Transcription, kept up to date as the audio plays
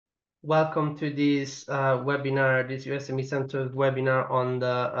Welcome to this webinar, this SME Centre webinar on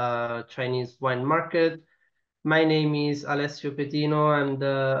the Chinese wine market. My name is Alessio Petino. I'm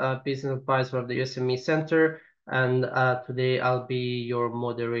the business advisor of the SME Centre, and today I'll be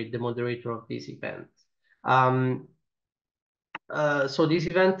the moderator of this event. So this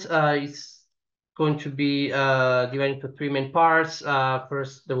event is going to be divided into three main parts.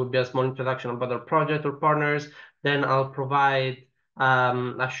 First, there will be a small introduction about our project or partners. Then I'll provide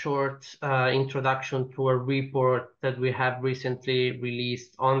a short introduction to a report that we have recently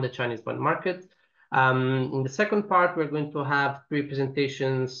released on the Chinese wine market. In the second part, we're going to have three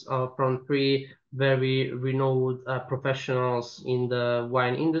presentations from three very renowned professionals in the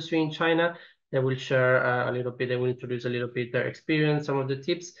wine industry in China. They will share a little bit, they will introduce a little bit their experience, some of the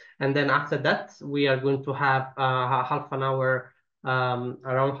tips. And then after that, we are going to have around half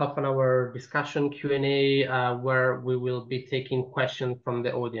an hour discussion Q&A where we will be taking questions from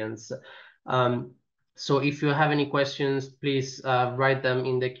the audience. So if you have any questions, please write them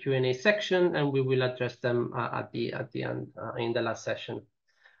in the Q&A section and we will address them at the end in the last session.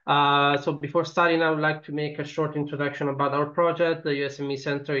 So before starting, I would like to make a short introduction about our project. The SME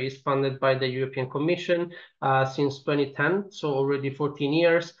Centre is funded by the European Commission since 2010, so already 14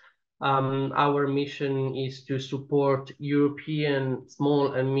 years. Our mission is to support European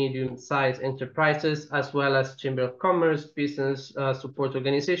small and medium-sized enterprises, as well as Chamber of Commerce, business support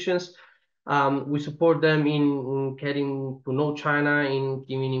organizations. We support them in getting to know China, in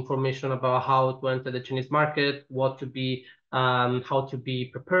giving information about how to enter the Chinese market, how to be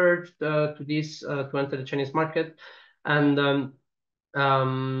prepared to enter the Chinese market. And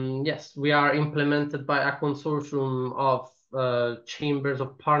yes, we are implemented by a consortium of chambers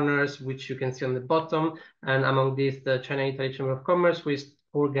of partners, which you can see on the bottom. And among these, the China-Italy Chamber of Commerce, who is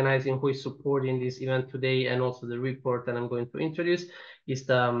organizing, who is supporting this event today, and also the report that I'm going to introduce is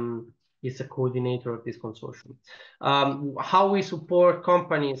the coordinator of this consortium. How we support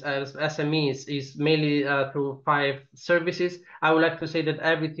companies as SMEs is mainly through 5 services. I would like to say that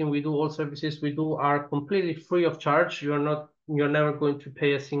everything we do, all services we do, are completely free of charge. You're never going to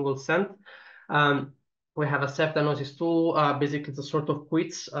pay a single cent. We have a self-diagnosis tool. Basically, it's a sort of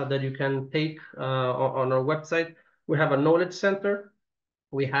quiz that you can take on our website. We have a knowledge center.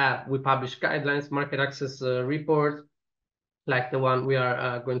 We publish guidelines, market access reports, like the one we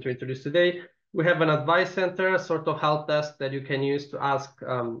are going to introduce today. We have an advice center, a sort of help desk that you can use to ask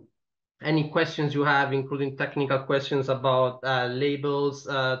any questions you have, including technical questions about labels,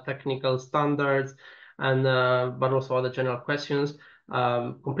 technical standards, and but also other general questions.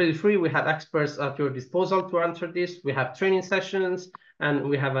 Completely free. We have experts at your disposal to answer this. We have training sessions, and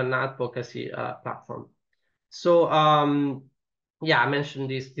we have an advocacy platform. So yeah, I mentioned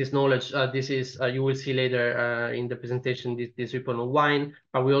this knowledge. This is you will see later in the presentation this report on wine,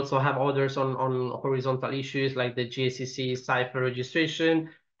 but we also have others on horizontal issues like the GACC CIFER registration,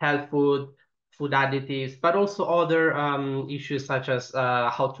 health food additives, but also other issues such as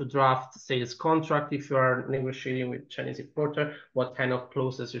how to draft sales contract if you are negotiating with Chinese importer, what kind of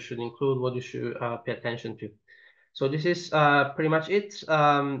clauses you should include, what you should pay attention to. So this is pretty much it.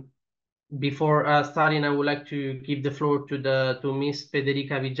 Before starting, I would like to give the floor to Miss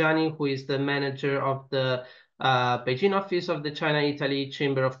Federica Vigiani, who is the manager of the Beijing office of the China-Italy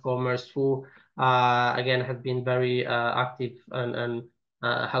Chamber of Commerce, who again has been very active and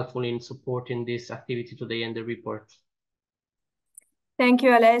helpful in supporting this activity today and the report. Thank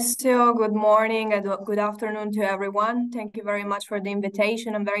you, Alessio. Good morning and good afternoon to everyone. Thank you very much for the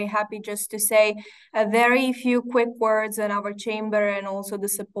invitation. I'm very happy just to say a very few quick words on our chamber and also the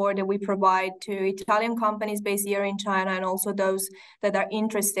support that we provide to Italian companies based here in China and also those that are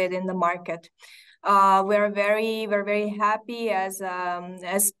interested in the market. We're very happy as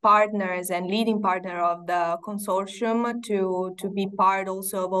partners and leading partner of the consortium to be part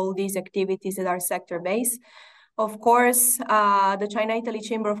also of all these activities that are sector-based. Of course, the China-Italy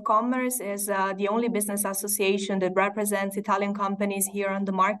Chamber of Commerce is the only business association that represents Italian companies here on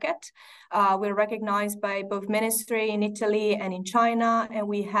the market. We're recognized by both ministry in Italy and in China, and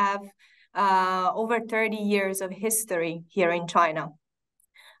we have over 30 years of history here in China.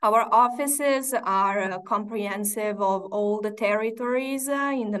 Our offices are comprehensive of all the territories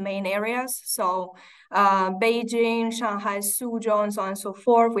in the main areas. So Beijing, Shanghai, Suzhou, and so on and so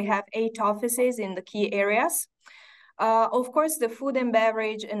forth. We have 8 offices in the key areas. Of course, the food and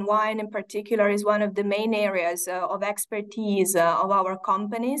beverage and wine in particular is one of the main areas of expertise of our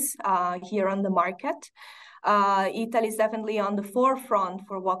companies here on the market. Italy is definitely on the forefront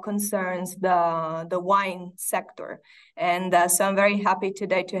for what concerns the wine sector. And so I'm very happy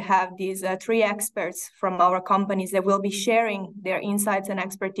today to have these three experts from our companies that will be sharing their insights and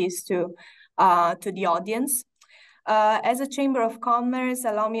expertise to the audience. As a Chamber of Commerce,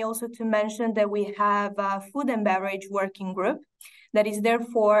 allow me also to mention that we have a food and beverage working group that is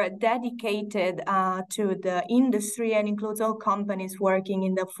therefore dedicated to the industry and includes all companies working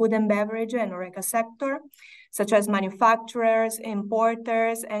in the food and beverage and HoReCa sector, such as manufacturers,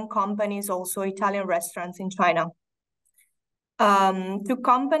 importers, and companies, also Italian restaurants in China. To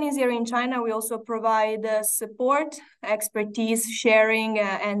companies here in China, we also provide support, expertise, sharing,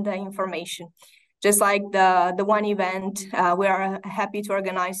 and information. Just like the one event we are happy to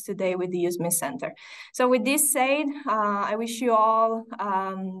organize today with the SME Centre. So with this said, I wish you all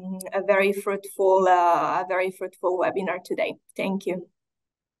a very fruitful webinar today. Thank you.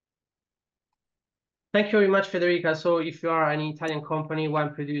 Thank you very much, Federica. So if you are an Italian company,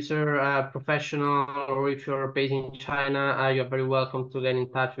 wine producer, professional, or if you're based in China, you're very welcome to get in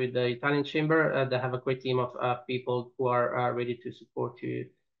touch with the Italian Chamber. They have a great team of people who are ready to support you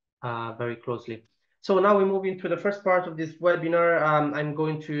very closely. So now we move into the first part of this webinar. I'm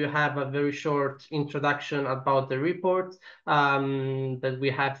going to have a very short introduction about the report that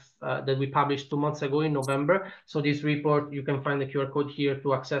we published 2 months ago in November. So this report, you can find the QR code here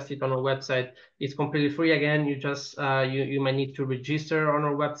to access it on our website. It's completely free. Again, you just you might need to register on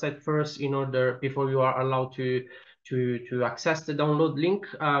our website first in order before you are allowed to access the download link.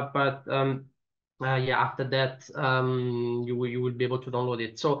 Yeah, after that, you will be able to download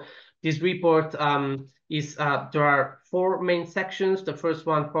it. So this report there are 4 main sections. The first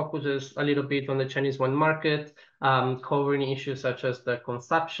one focuses a little bit on the Chinese wine market, covering issues such as the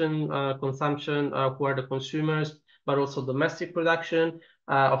consumption, who are the consumers, but also domestic production.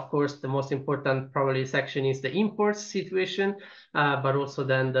 Of course, the most important probably section is the imports situation, but also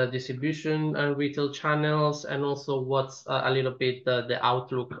then the distribution and retail channels, and also what's a little bit the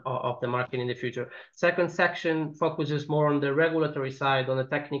outlook of the market in the future. Second section focuses more on the regulatory side, on the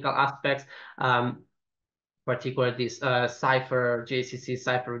technical aspects, particularly this CIFER, GACC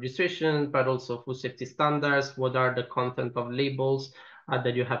CIFER registration, but also food safety standards. What are the content of labels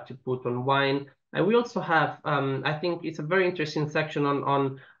that you have to put on wine? And we also have, I think it's a very interesting section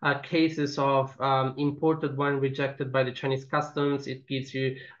on cases of imported wine rejected by the Chinese customs. It gives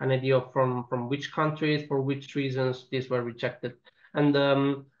you an idea of from which countries, for which reasons these were rejected. And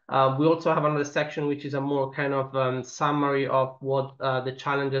we also have another section, which is a more kind of summary of what the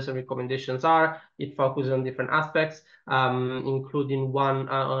challenges and recommendations are. It focuses on different aspects, including one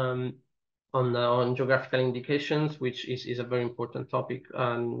on geographical indications, which is a very important topic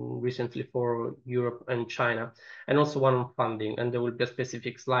recently for Europe and China, and also one on funding, and there will be a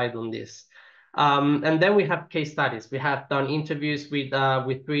specific slide on this. And then we have case studies. We have done interviews with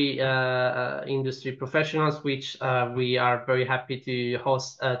 3 industry professionals, which we are very happy to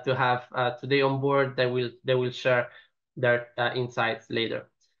host to have today on board. They will share their insights later.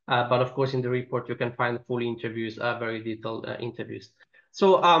 But of course, in the report you can find full interviews, very detailed interviews.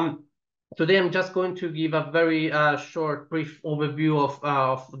 So today I'm just going to give a very short, brief overview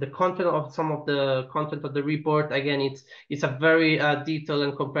of the content of some of the content of the report. Again, it's a very detailed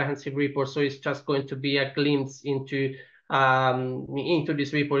and comprehensive report, so it's just going to be a glimpse into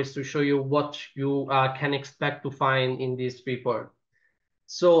this report, is to show you what you can expect to find in this report.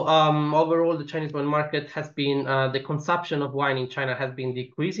 So overall, the Chinese wine market has been, the consumption of wine in China has been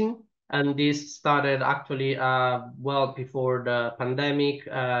decreasing. And this started actually well before the pandemic.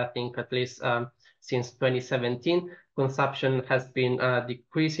 I think at least since 2017, consumption has been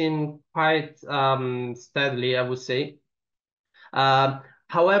decreasing quite steadily, I would say.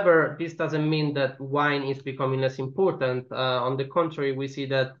 However, this doesn't mean that wine is becoming less important. On the contrary, we see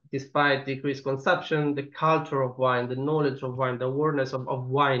that despite decreased consumption, the culture of wine, the knowledge of wine, the awareness of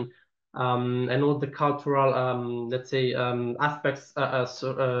wine, and all the cultural, let's say, aspects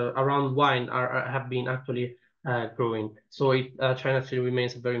around wine have been actually growing. So China still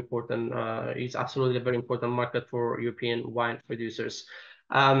remains a very important, it's absolutely a very important market for European wine producers.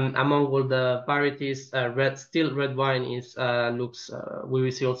 Among all the varieties, still red wine is we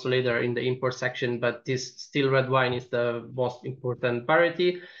will see also later in the import section, but this still red wine is the most important variety.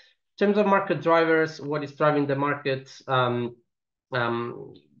 In terms of market drivers, what is driving the market?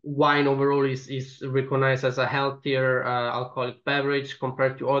 Wine overall is recognized as a healthier alcoholic beverage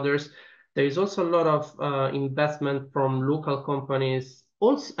compared to others. There is also a lot of investment from local companies,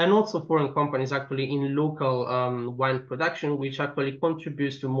 and also foreign companies actually, in local wine production, which actually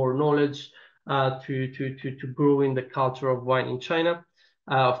contributes to more knowledge to growing the culture of wine in China.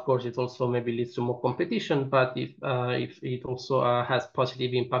 Of course, it also maybe leads to more competition, but if it also has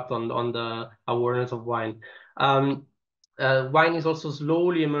positive impact on the awareness of wine. Wine is also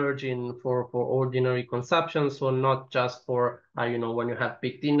slowly emerging for ordinary consumption, so not just for when you have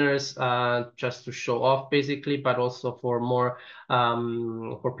big dinners, just to show off basically, but also for more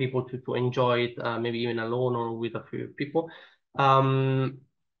for people to enjoy it, maybe even alone or with a few people.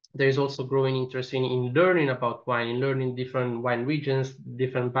 There is also growing interest in learning about wine, in learning different wine regions,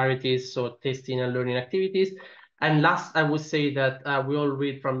 different varieties, so tasting and learning activities. And last, I would say that we all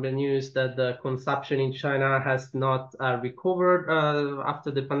read from the news that the consumption in China has not recovered after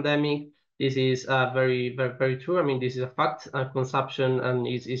the pandemic. This is very, very, very true. I mean, this is a fact. Consumption and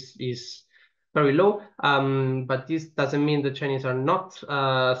is very low. But this doesn't mean the Chinese are not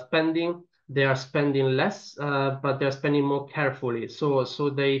spending. They are spending less, but they're spending more carefully. So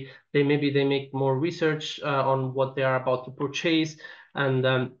they maybe they make more research on what they are about to purchase, and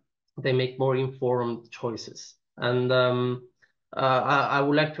they make more informed choices. And I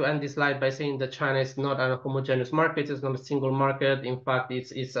would like to end this slide by saying that China is not a homogeneous market. It's not a single market. In fact,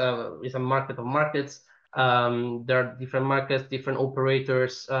 it's a market of markets. There are different markets, different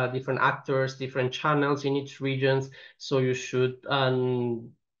operators, different actors, different channels in each region. So you should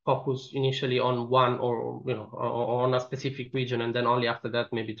focus initially on one or on a specific region, and then only after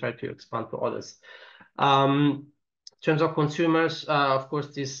that maybe try to expand to others. In terms of consumers, of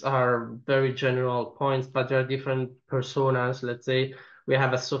course, these are very general points, but there are different personas. Let's say we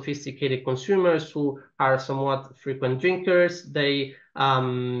have a sophisticated consumers who are somewhat frequent drinkers. They are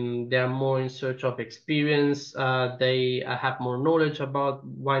more in search of experience. They have more knowledge about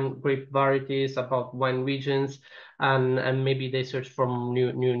wine grape varieties, about wine regions, and maybe they search for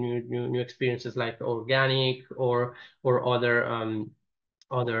new experiences like organic or other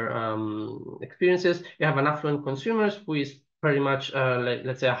experiences. You have an affluent consumers who is pretty much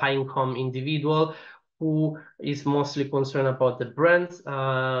let's say a high income individual who is mostly concerned about the brand,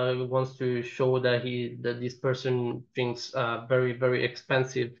 wants to show that this person drinks very, very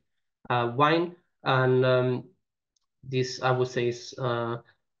expensive wine, and this I would say is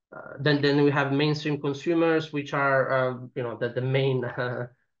then we have mainstream consumers, which are the main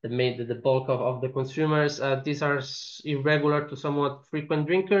the bulk of the consumers. These are irregular to somewhat frequent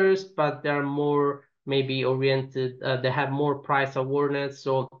drinkers, but they are more maybe oriented. They have more price awareness,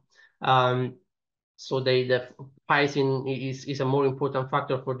 so the pricing is a more important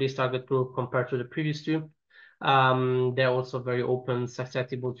factor for this target group compared to the previous two. They're also very open,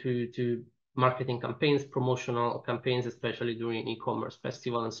 susceptible to marketing campaigns, promotional campaigns, especially during e-commerce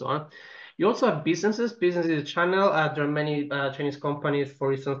festival and so on. You also have businesses. Business is a channel. There are many Chinese companies,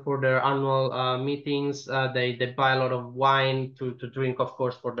 for instance, for their annual meetings. They buy a lot of wine to drink, of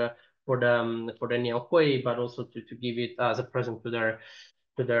course, for the Niaohui, but also to give it as a present to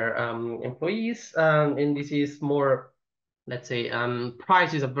their employees. And this is more, let's say,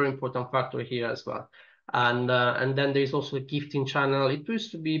 price is a very important factor here as well. And then there is also a gifting channel. It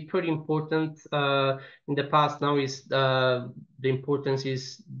used to be pretty important in the past. Now is the importance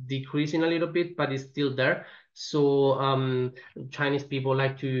is decreasing a little bit, but it's still there. So Chinese people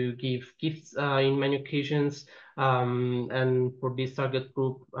like to give gifts in many occasions. And for this target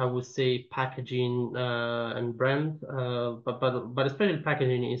group, I would say packaging and brand, but especially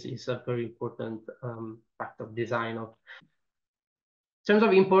packaging is a very important factor of design of. In terms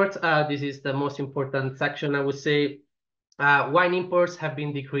of imports, this is the most important section. I would say wine imports have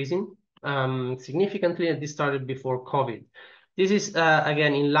been decreasing significantly, and this started before COVID. This is,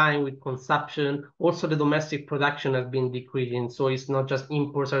 again, in line with consumption. Also, the domestic production has been decreasing. So it's not just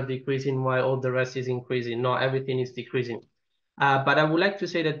imports are decreasing while all the rest is increasing. No, everything is decreasing. But I would like to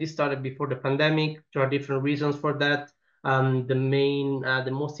say that this started before the pandemic. There are different reasons for that. The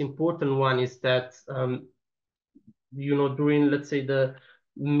most important one is that during, let's say, the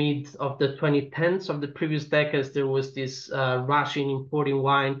mid of the 2010s of the previous decades, there was this rush in importing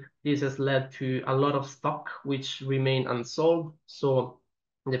wine. This has led to a lot of stock which remained unsold. So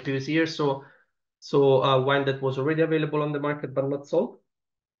in the previous years, so wine that was already available on the market but not sold.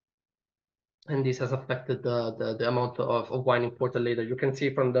 And this has affected the amount of wine imported later. You can see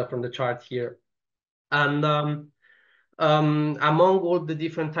from the chart here. And among all the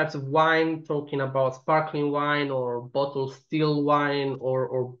different types of wine, talking about sparkling wine or bottled still wine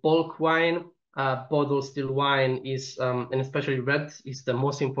or bulk wine, bottled still wine is, and especially red, is the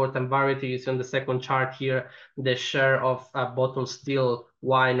most important variety. You see on the second chart here, the share of bottled still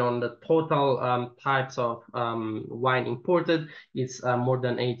wine on the total types of wine imported is more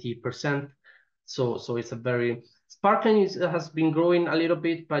than 80%. So it's a very Sparkling has been growing a little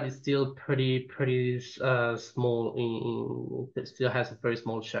bit, but it's still pretty small. It still has a very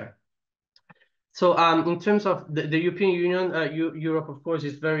small share. So in terms of the European Union, Europe, of course,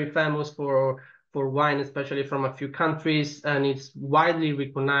 is very famous for wine, especially from a few countries, and it's widely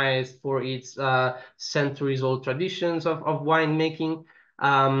recognized for its centuries-old traditions of winemaking.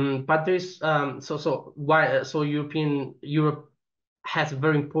 But there's Europe has a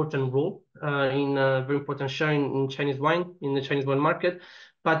very important role in a very important share in Chinese wine, in the Chinese wine market.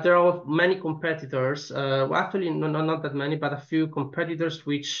 But there are many competitors, well, actually not that many, but a few competitors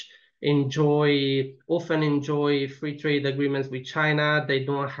which often enjoy free trade agreements with China. They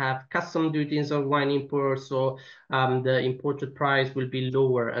don't have custom duties on wine imports, so the imported price will be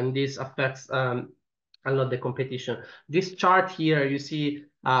lower, and this affects a lot the competition. This chart here, you see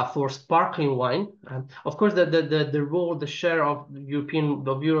for sparkling wine. Of course, the share of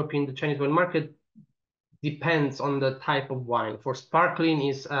Europe in the Chinese wine market depends on the type of wine. For sparkling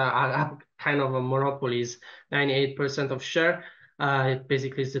is a kind of a monopoly, is 98% of share. It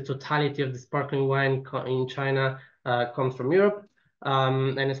basically is the totality of the sparkling wine in China comes from Europe.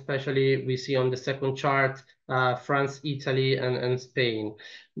 And especially we see on the second chart, France, Italy, and Spain.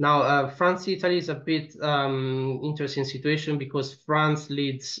 Now, France, Italy is a bit interesting situation because France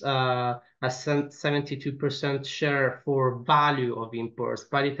leads a 72% share for value of imports,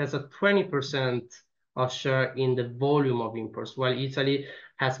 but it has a 20% of share in the volume of imports, while Italy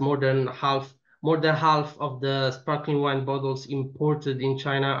has more than half of the sparkling wine bottles imported in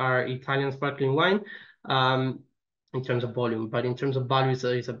China are Italian sparkling wine. In terms of volume, but in terms of value,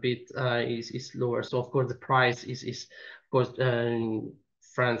 is a bit is lower. So of course the price is of course in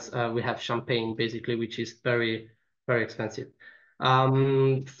France we have champagne basically, which is very expensive.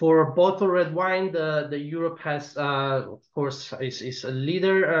 For bottled red wine, the Europe has of course is a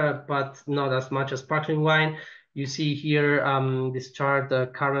leader, but not as much as sparkling wine. You see here this chart, the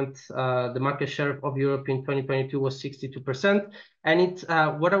current the market share of Europe in 2022 was 62%. And it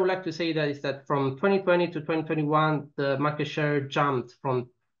what I would like to say that is that from 2020 to 2021, the market share jumped from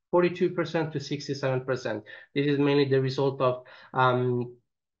 42% to 67%. This is mainly the result of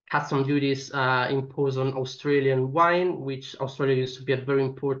custom duties imposed on Australian wine, which Australia used to be a very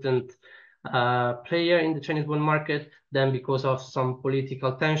important player in the Chinese wine market. Then because of some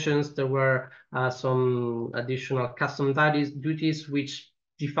political tensions, there were some additional custom duties, which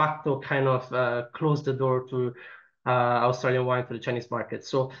de facto kind of closed the door to Australian wine to the Chinese market.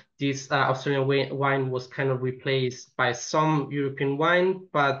 So this Australian wine was kind of replaced by some European wine,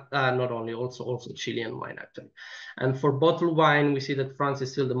 but not only, also Chilean wine actually. And for bottled wine, we see that France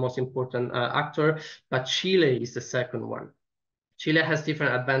is still the most important actor, but Chile is the second one. Chile has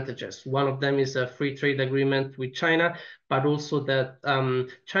different advantages. One of them is a free trade agreement with China, but also that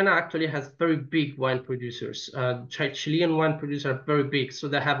China actually has very big wine producers. Chilean wine producers are very big, so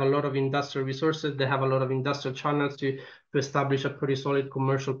they have a lot of industrial resources. They have a lot of industrial channels to establish a pretty solid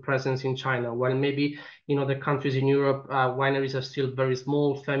commercial presence in China. While maybe in other countries in Europe, wineries are still very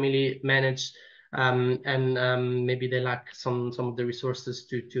small, family managed, and maybe they lack some of the resources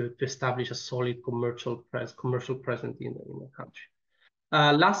to establish a solid commercial presence in the country.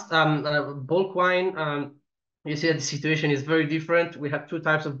 Bulk wine. You see that the situation is very different. We have two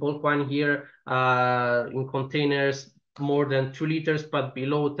types of bulk wine here in containers, more than 2 liters, but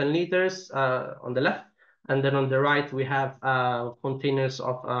below 10 liters on the left. And then on the right, we have containers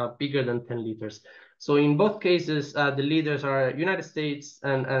of bigger than 10 liters. So in both cases, the leaders are United States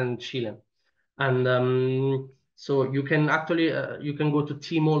and Chile. And so you can actually you can go to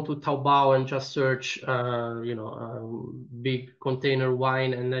Tmall, to Taobao, and just search big container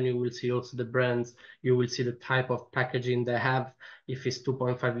wine, and then you will see also the brands. You will see the type of packaging they have. If it's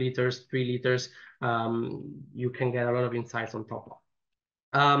 2.5 liters, 3 liters, you can get a lot of insights on top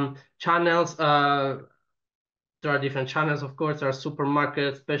of channels. There are different channels, of course. There are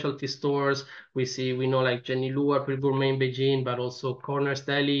supermarkets, specialty stores. We know like Jenny Lu, Pretty Gourmet in Beijing, but also Corner's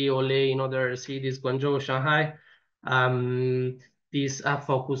Deli, Olé in other cities, Guangzhou, Shanghai. These are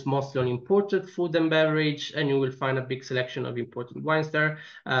focused mostly on imported food and beverage, and you will find a big selection of imported wines there.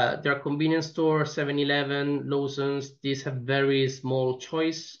 There are convenience stores, 7-Eleven, Lawson's. These have very small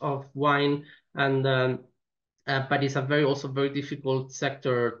choice of wine, and but it's also very difficult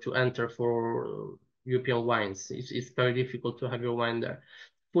sector to enter for European wines. It's very difficult to have your wine there.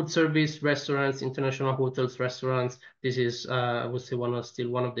 Food service, restaurants, international hotels, restaurants. This is, I would say, still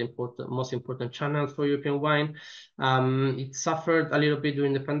one of the most important channels for European wine. It suffered a little bit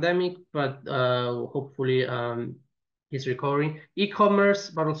during the pandemic, but hopefully is recovering. E-commerce,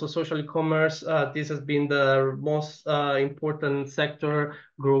 but also social e-commerce. This has been the most important sector,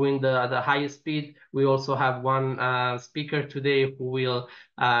 growing at the highest speed. We also have one speaker today who will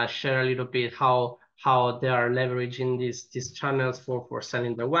share a little bit how they are leveraging these channels for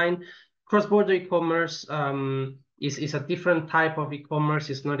selling the wine. Cross-border e-commerce is a different type of e-commerce.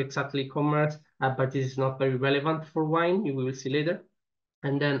 It's not exactly e-commerce, but it is not very relevant for wine. We will see later.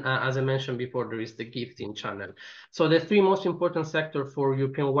 And then, as I mentioned before, there is the gifting channel. So the three most important sectors for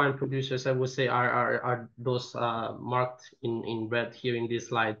European wine producers, I would say, are those marked in red here in this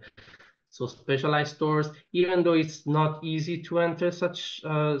slide. So specialized stores, even though it's not easy to enter such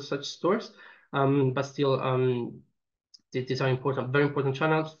stores, but still, these are important, very important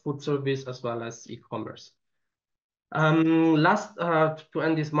channels: food service as well as e-commerce. Last, to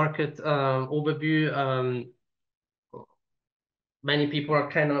end this market overview. Many people are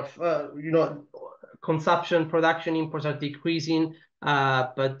kind of, consumption, production, imports are decreasing,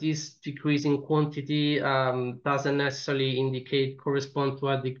 but this decrease in quantity doesn't necessarily correspond to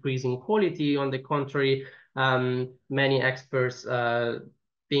a decrease in quality. On the contrary, many experts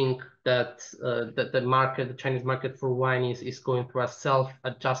think that the Chinese market for wine is going through a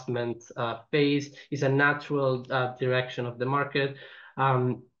self-adjustment phase. It's a natural direction of the market.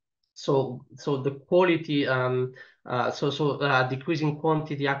 So the quality, decreasing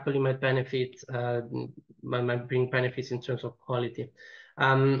quantity actually might bring benefits in terms of quality.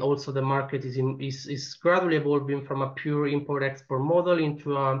 Also, the market is gradually evolving from a pure import-export model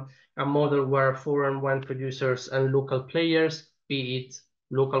into a model where foreign wine producers and local players, be it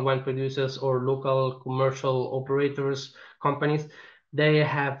local wine producers or local commercial operators, companies, they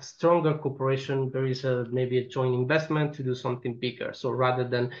have stronger cooperation. There is maybe a joint investment to do something bigger. So rather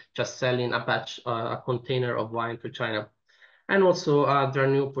than just selling a container of wine to China. And also there are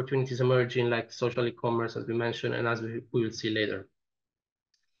new opportunities emerging, like social e-commerce, as we mentioned, and as we will see later.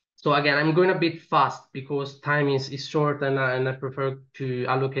 So again, I'm going a bit fast because time is short, and I prefer to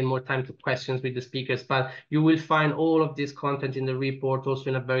allocate more time to questions with the speakers, but you will find all of this content in the report also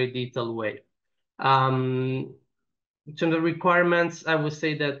in a very detailed way. In terms of requirements, I would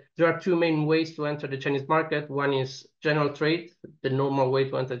say that there are two main ways to enter the Chinese market. One is general trade, the normal way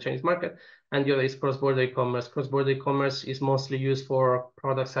to enter the Chinese market, and the other is cross-border e-commerce. Cross-border e-commerce is mostly used for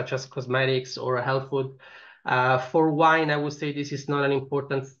products such as cosmetics or health food. For wine, I would say this is not an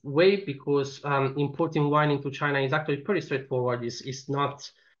important way because importing wine into China is actually pretty straightforward. It's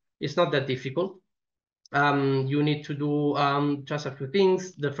not that difficult. You need to do just a few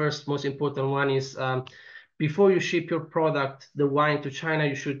things. The first most important one is before you ship your product, the wine, to China,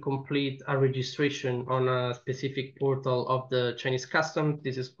 you should complete a registration on a specific portal of the Chinese customs.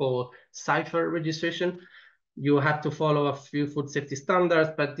 This is called CIFER registration. You have to follow a few food safety standards,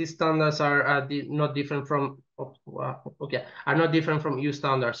 but these standards are not different from EU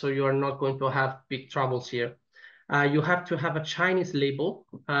standards, so you are not going to have big troubles here. You have to have a Chinese label,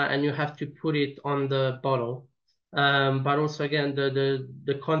 and you have to put it on the bottle. But also, again,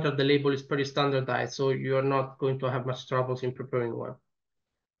 the content of the label is pretty standardized, so you're not going to have much troubles in preparing one.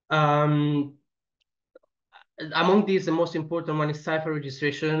 Among these, the most important one is CIFER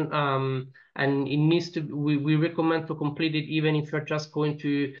registration, and it needs to. We recommend to complete it even if you're just going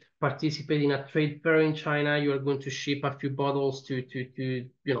to participate in a trade fair in China. You are going to ship a few bottles to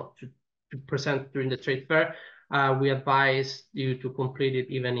present during the trade fair. We advise you to complete it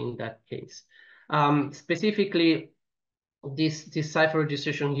even in that case. Specifically, this CIFER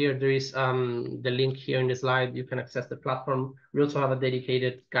registration here, there is the link here in the slide. You can access the platform. We also have a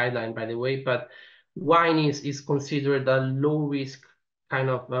dedicated guideline, by the way, but wine is considered a low risk kind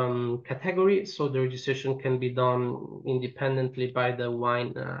of category, so the registration can be done independently by the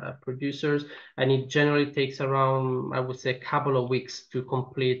wine producers, and it generally takes around, I would say, a couple of weeks to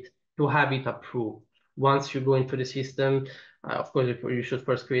complete, to have it approved. Once you go into the system, of course, you should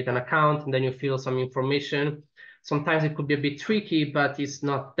first create an account, and then you fill some information. Sometimes it could be a bit tricky, but it's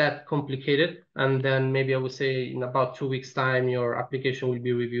not that complicated. And then maybe I would say in about 2 weeks' time, your application will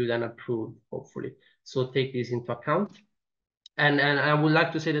be reviewed and approved, hopefully. So take this into account. And I would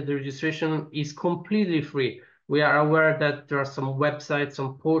like to say that the registration is completely free. We are aware that there are some websites,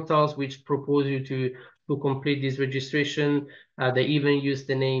 some portals which propose you to complete this registration. They even use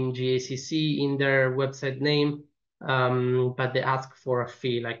the name GACC in their website name. But they ask for a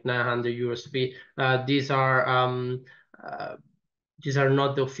fee, like 900 euros fee. These are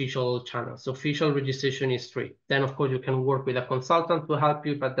not the official channels. So official registration is free. Then, of course, you can work with a consultant to help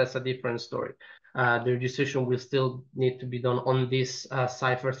you, but that's a different story. The registration will still need to be done on this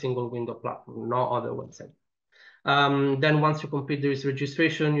CIFER single window platform, no other website. Then once you complete this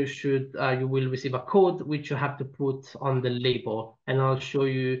registration, you will receive a code which you have to put on the label, and I'll show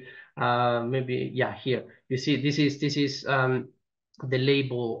you maybe, yeah, here you see this is the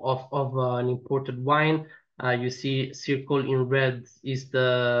label of an imported wine. You see circle in red is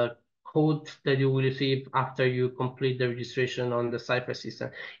the code that you will receive after you complete the registration on the CIFER system.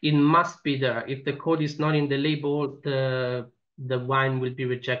 It must be there. If the code is not in the label, the wine will be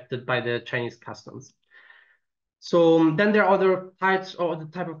rejected by the Chinese customs. So then there are other types or the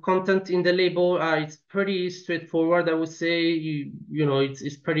type of content in the label. It's pretty straightforward, I would say.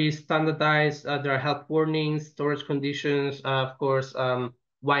 It's pretty standardized. There are health warnings, storage conditions, of course,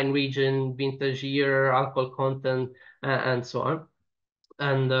 wine region, vintage year, alcohol content, and so on.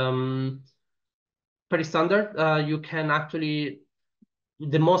 And pretty standard. You can actually,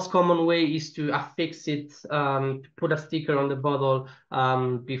 the most common way is to affix it, to put a sticker on the bottle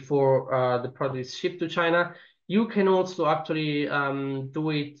before the product is shipped to China. You can also actually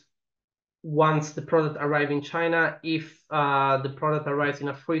do it once the product arrives in China, if the product arrives in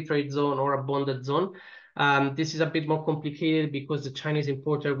a free trade zone or a bonded zone. This is a bit more complicated because the Chinese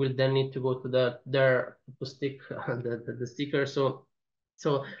importer will then need to go to to stick the sticker.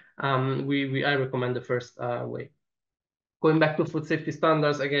 I recommend the first way. Going back to food safety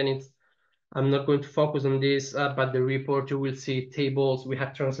standards, again, I'm not going to focus on this, but the report, you will see tables. We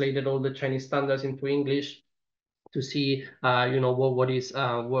have translated all the Chinese standards into English to see, what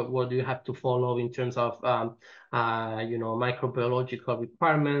do you have to follow in terms of, microbiological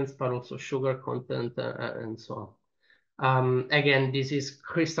requirements, but also sugar content and so on. Again, this is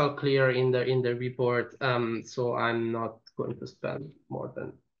crystal clear in the report, so I'm not going to spend more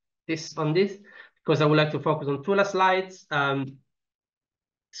than this on this because I would like to focus on two last slides.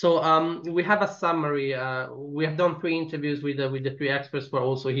 So we have a summary. We have done 3 interviews with the 3 experts who are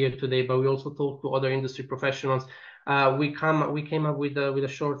also here today, but we also talked to other industry professionals. We came up with a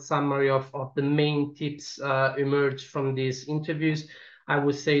short summary of the main tips emerged from these interviews. I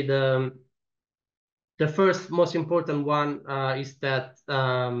would say the first most important one is that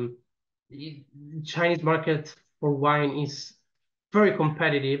Chinese market for wine is very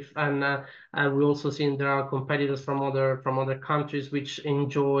competitive, and we also seen there are competitors from other countries which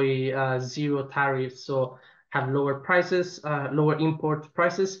enjoy zero tariffs, so have lower prices, lower import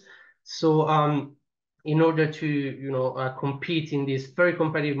prices. So in order to compete in this very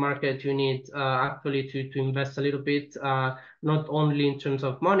competitive market, you need actually to invest a little bit, not only in terms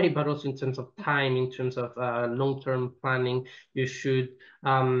of money but also in terms of time, in terms of long-term planning. You should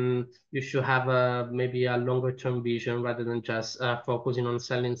have maybe a longer term vision rather than just focusing on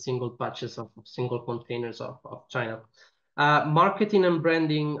selling single batches of single containers of China. Marketing and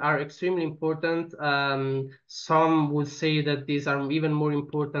branding are extremely important. Some would say that these are even more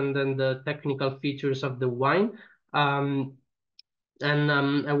important than the technical features of the wine. I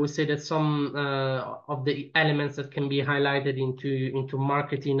would say that some of the elements that can be highlighted into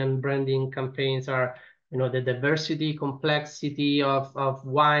marketing and branding campaigns are, the diversity, complexity of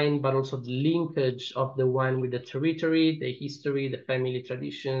wine, but also the linkage of the wine with the territory, the history, the family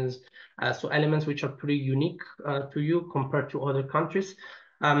traditions. So elements which are pretty unique to you compared to other countries.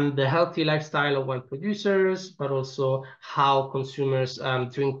 The healthy lifestyle of wine producers, but also how consumers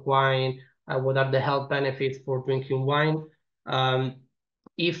drink wine, what are the health benefits for drinking wine.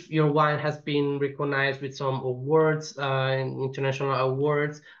 If your wine has been recognized with some awards, international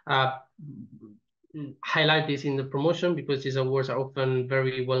awards, highlight this in the promotion because these awards are often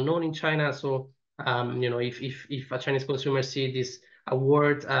very well known in China. So, if a Chinese consumer see this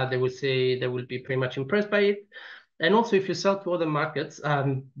award, they will say they will be pretty much impressed by it. And also, if you sell to other markets,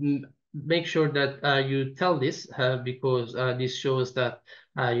 make sure that you tell this because this shows that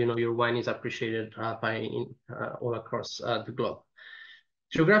your wine is appreciated by all across the globe.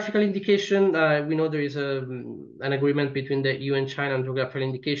 Geographical indication, we know there is an agreement between the EU and China on geographical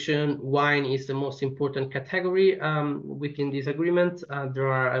indication. Wine is the most important category within this agreement.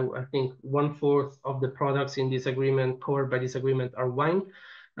 There are, I think, 1/4 of the products in this agreement covered by this agreement are wine.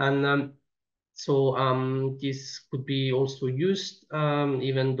 And so this could be also used,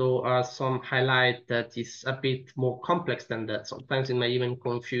 even though some highlight that it's a bit more complex than that. Sometimes it might even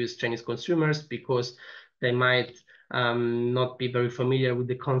confuse Chinese consumers because they might not be very familiar with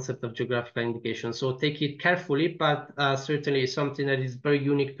the concept of geographical indication. So take it carefully, but certainly something that is very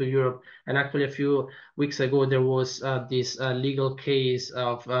unique to Europe. And actually, a few weeks ago, there was this legal case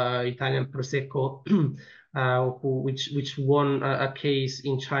of Italian Prosecco, which won a case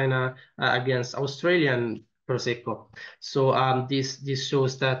in China against Australian Prosecco. So this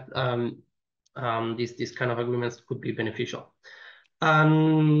shows that this kind of agreements could be beneficial.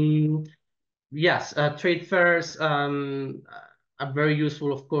 Yes, trade fairs are very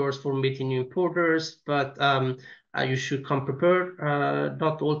useful, of course, for meeting new importers, but you should come prepared.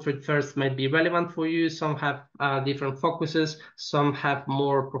 Not all trade fairs might be relevant for you. Some have different focuses. Some have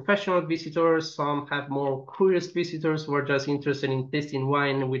more professional visitors. Some have more curious visitors who are just interested in tasting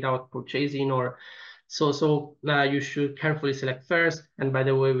wine without purchasing or so you should carefully select fairs. And by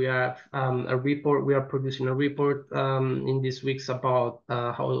the way, we have a report. We are producing a report in these weeks about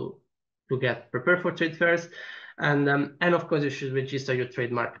how to get prepared for trade fairs. And of course, you should register your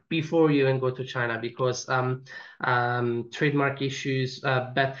trademark before you even go to China, because trademark issues,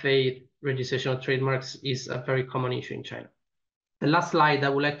 bad faith registration of trademarks is a very common issue in China. The last slide, I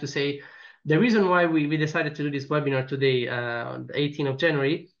would like to say, the reason why we decided to do this webinar today, the 18th of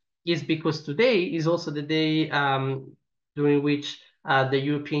January, is because today is also the day during which the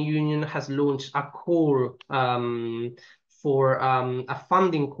European Union has launched a call for a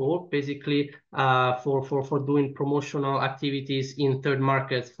funding call, basically for doing promotional activities in third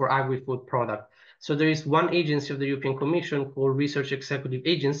markets for agri-food products. So there is one agency of the European Commission called Research Executive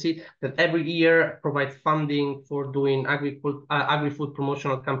Agency that every year provides funding for doing agri-food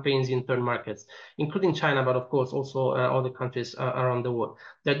promotional campaigns in third markets, including China, but of course also other countries around the world.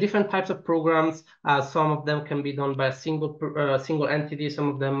 There are different types of programs. Some of them can be done by a single entity. Some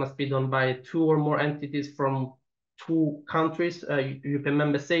of them must be done by 2 or more entities from 2 countries, European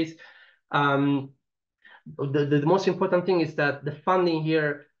member states. The most important thing is that the funding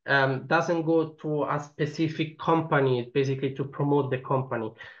here doesn't go to a specific company, basically to promote the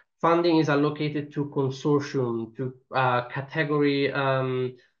company. Funding is allocated to consortium, to category,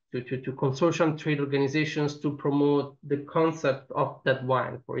 to consortium trade organizations to promote the concept of that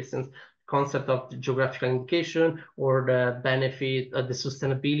wine. For instance, concept of the geographical indication or the benefit, the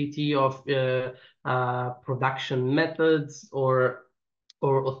sustainability of production methods or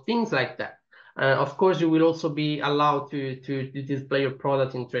things like that. Of course, you will also be allowed to display your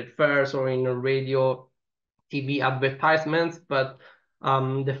product in trade fairs or in radio, TV advertisements, but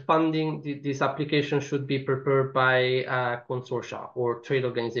the funding, this application should be prepared by consortia or trade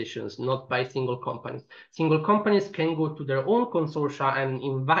organizations, not by single companies. Single companies can go to their own consortia and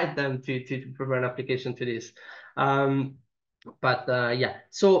invite them to prepare an application to this. But yeah,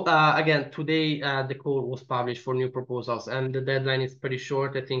 so again, today the call was published for new proposals, and the deadline is pretty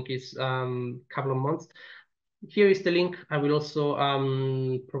short. I think it's a couple of months. Here is the link. I will also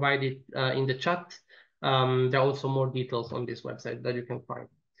provide it in the chat. There are also more details on this website that you can find.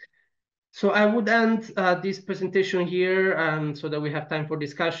 So I would end this presentation here so that we have time for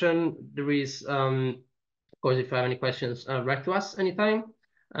discussion. There is, of course, if you have any questions, write to us anytime.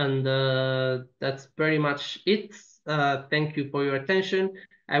 And that's pretty much it. Thank you for your attention.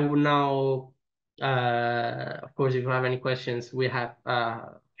 I will now, of course, if you have any questions, we have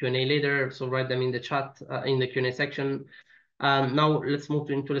Q&A later, so write them in the chat, in the Q&A section. Now let's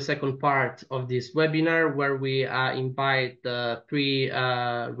move into the second part of this webinar, where we invite the 3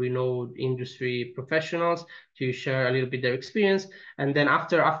 renowned industry professionals to share a little bit their experience. And then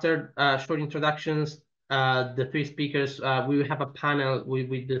after short introductions, the 3 speakers, we will have a panel with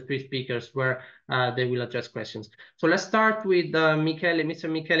the 3 speakers where they will address questions. So let's start with Michele, Mr.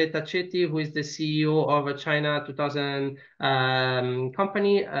 Michele Taccetti, who is the CEO of a China 2000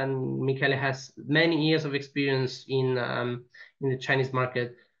 company. And Michele has many years of experience in the Chinese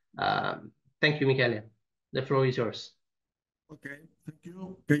market. Thank you, Michele. The floor is yours. Okay, thank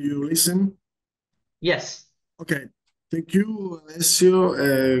you. Can you listen? Yes. Okay. Thank you, Alessio.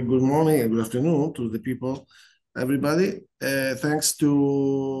 Good morning and good afternoon to the people, everybody. Thanks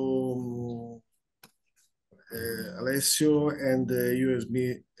to Alessio and the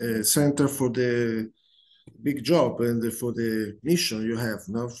SME Centre for the big job and for the mission you have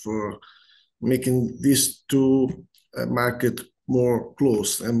now for making these 2 market more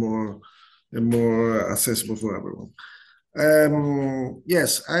close and more accessible for everyone.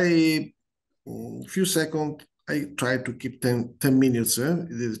 Yes, few seconds. I try to keep 10 minutes.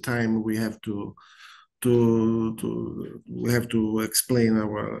 The time we have to explain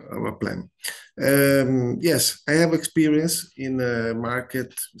our plan. Yes, I have experience in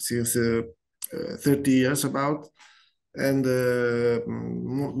market since 30 years about, and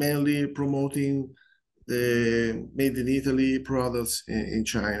mainly promoting the made in Italy products in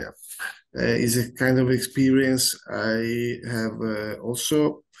China. Is a kind of experience I have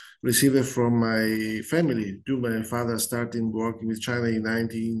also received from my family. My father started working with China in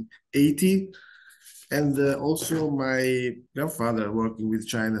 1980, and also my grandfather working with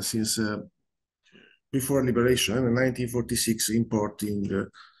China since before liberation in 1946, importing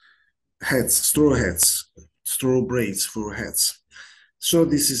straw braids for hats. So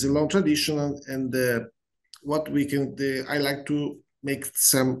this is a long tradition, and what we can, I like to make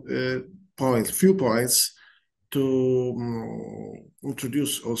some few points to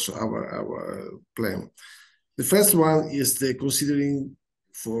introduce also our plan. The first one is the considering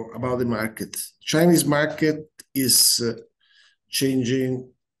about the market. Chinese market is changing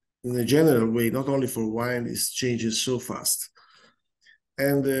in a general way, not only for wine, it's changing so fast.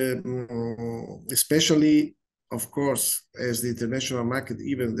 And especially, of course, as the international market,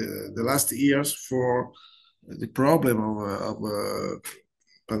 even the last years, for the problem of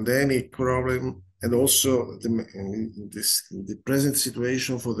pandemic problem, and also the present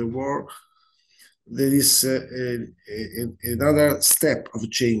situation for the war, there is another step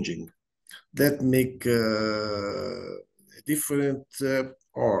of changing that make a different,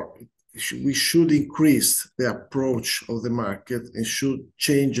 or we should increase the approach of the market and should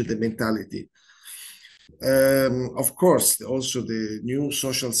change the mentality. Of course, also the new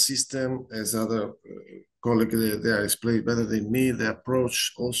social system, as other colleagues they are explained better than me, the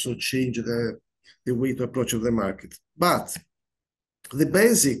approach also changed the way to approach of the market. But the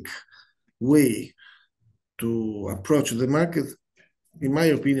basic way to approach the market, in my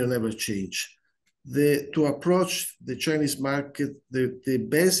opinion, never changed. To approach the Chinese market, the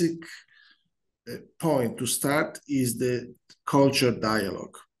basic point to start is the culture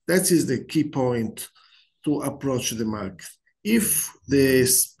dialogue. That is the key point to approach the market. If the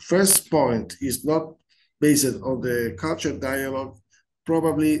first point is not based on the culture dialogue,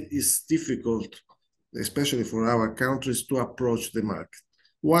 probably it's difficult, especially for our countries, to approach the market.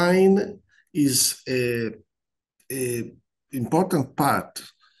 Wine is an important part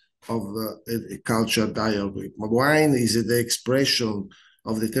of a culture dialogue. Wine is the expression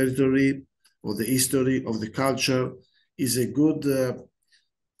of the territory, of the history, of the culture, is a good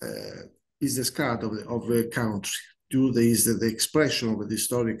business card of the country. Is the expression of the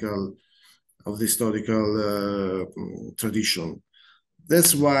historical tradition.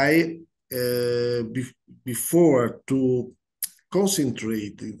 That's why before to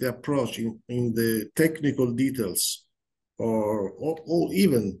concentrate the approach in the technical details or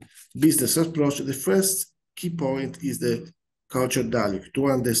even business approach, the first key point is the culture dialogue, to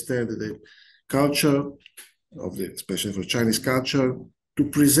understand the culture of especially for Chinese culture, to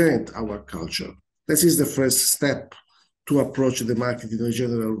present our culture. This is the first step to approach the market in a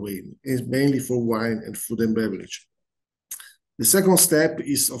general way, mainly for wine and food and beverage. The second step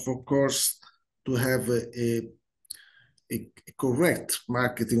is, of course, to have a correct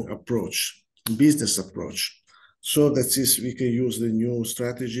marketing approach, business approach. So that is, we can use the new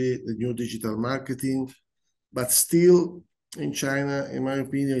strategy, the new digital marketing, but still in China, in my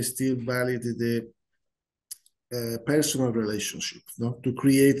opinion, is still valid the personal relationship, no? To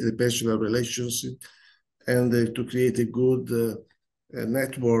create the personal relationship and to create a good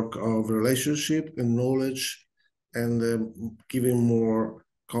network of relationship and knowledge, and giving more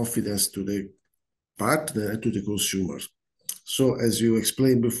confidence to the partner and to the consumers. So as you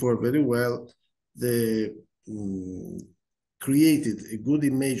explained before very well, the created a good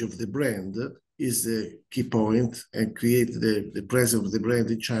image of the brand is the key point, and create the presence of the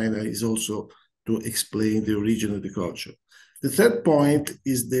brand in China is also to explain the origin of the culture. The third point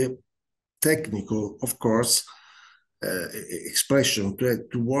is the technical, of course, expression,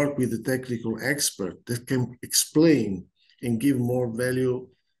 to work with the technical expert that can explain and give more value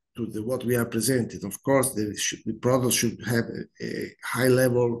to what we are presenting. Of course, the product should have a high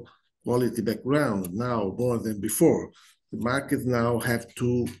level quality background now more than before. The market now have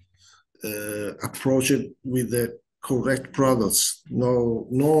to approach it with the correct products.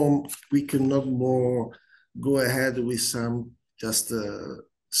 No, we cannot more go ahead with some just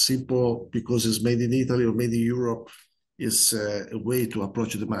simple, because it's made in Italy or made in Europe, is a way to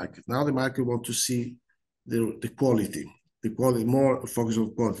approach the market. Now the market want to see the quality, more focus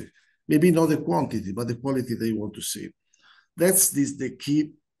on quality. Maybe not the quantity, but the quality they want to see. That's the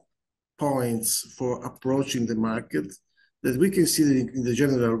key points for approaching the market that we can see in the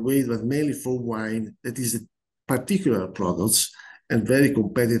general way, but mainly for wine, that is the particular products and very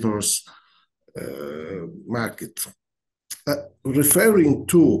competitors market. Referring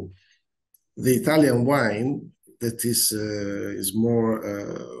to the Italian wine, that is more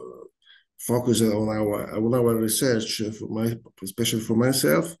focused on our research, especially for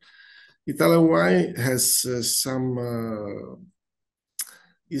myself. Italian wine has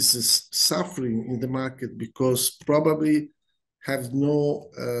is suffering in the market because probably have no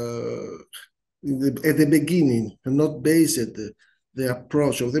at the beginning not based the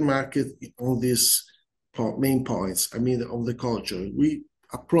approach of the market on these main points. I mean, on the culture. We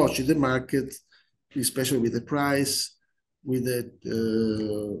approach the market, especially with the price, with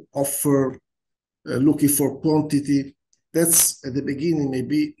the offer, looking for quantity. That's at the beginning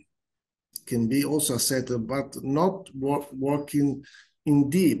maybe can be also accepted, but not working in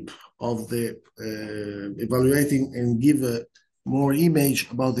deep of the evaluating and give a more image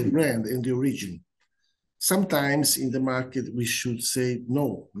about the brand and the origin. Sometimes in the market we should say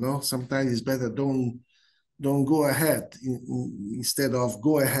no. Sometimes it's better don't go ahead instead of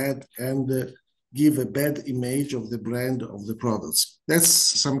go ahead and give a bad image of the brand of the products. That's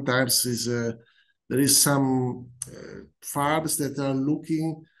sometimes there is some farms that are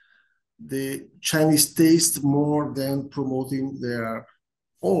looking the Chinese taste more than promoting their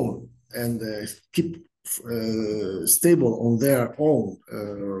own and keep stable on their own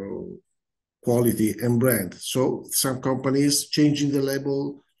quality and brand. So some companies changing the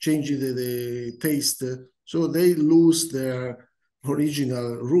label, changing the taste, so they lose their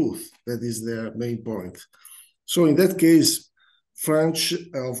original root. That is their main point. So in that case, French,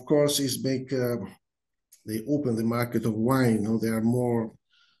 of course, is they open the market of wine. They are more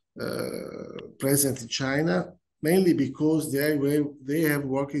present in China, mainly because they have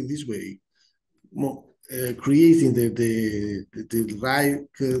worked in this way, creating the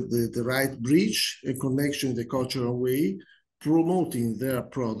right bridge and connection in the cultural way, promoting their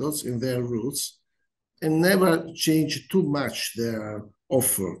products and their roots, and never change too much their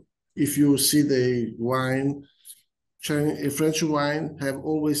offer. If you see the wine, French wine have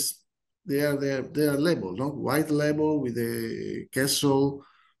always their label, white label with the castle,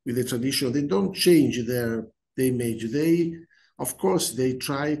 with the tradition. They don't change their image. Of course, they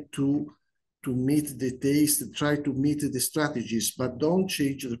try to meet the taste, try to meet the strategies, but don't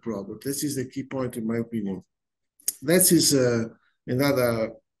change the product. This is the key point, in my opinion. That is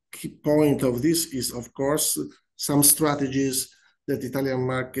another key point of this is, of course, some strategies that the Italian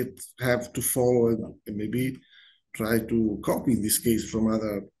market have to follow and maybe try to copy in this case from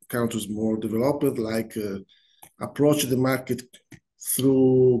other countries more developed, like approach the market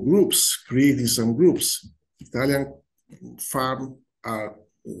through groups, creating some groups. Italian farm are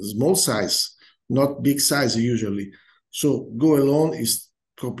small size, not big size usually. So go alone is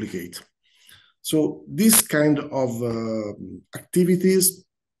complicated. So this kind of activities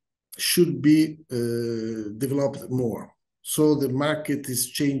should be developed more. So the market is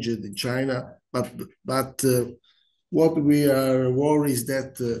changed in China, but what we are worried is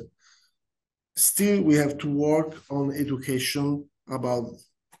that still we have to work on education about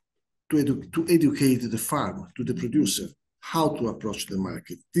to educate the farmer, to the producer, how to approach the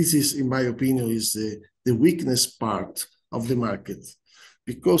market. This is, in my opinion, is the weakness part of the market,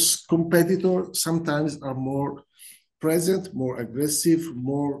 because competitors sometimes are more present, more aggressive,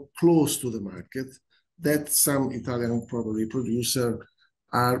 more close to the market, that some Italian probably producer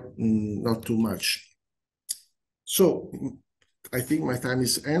are not too much. So I think my time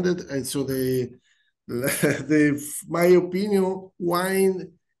is ended, and so my opinion,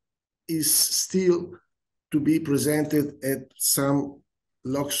 wine is still to be presented as some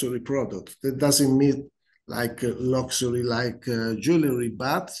luxury product. That doesn't mean like luxury, like jewelry,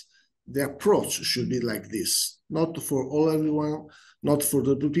 but the approach should be like this. Not for everyone, not for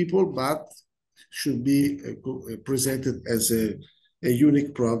the people, but should be presented as a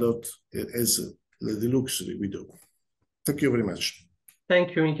unique product, as the luxury we do. Thank you very much.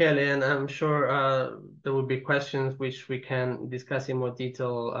 Thank you, Michele, and I'm sure there will be questions which we can discuss in more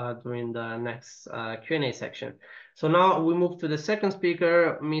detail during the next Q&A section. So now we move to the second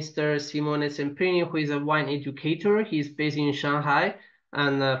speaker, Mr. Simone Semprini, who is a wine educator. He's based in Shanghai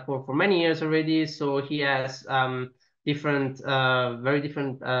and for many years already. So he has very different,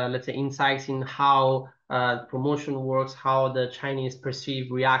 let's say, insights in how promotion works, how the Chinese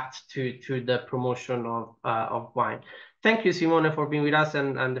react to the promotion of wine. Thank you, Simone, for being with us,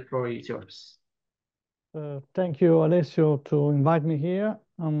 and the floor is yours. Thank you, Alessio, to invite me here.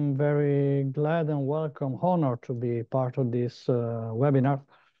 I'm very glad and honored to be part of this webinar.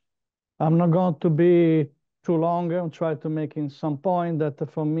 I'm not going to be too long. I'll try to make in some point that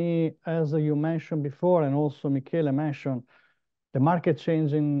for me, as you mentioned before, and also Michele mentioned, the market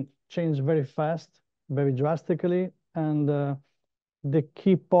changed very fast, very drastically, and the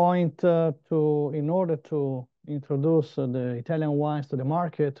key point in order to introduce the Italian wines to the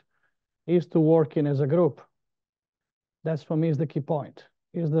market is to work as a group. That's for me is the key point.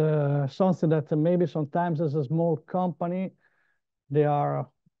 Is something that maybe sometimes as a small company, they are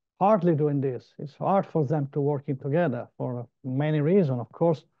hardly doing this. It's hard for them to working together for many reasons, of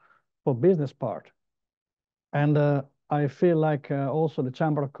course, for business part. And I feel like also the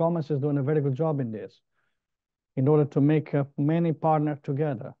Chamber of Commerce is doing a very good job in this, in order to make many partners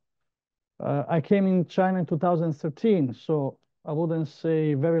together. I came in China in 2013, so I wouldn't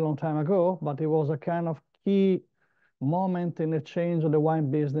say very long time ago, but it was a kind of key moment in the change of the wine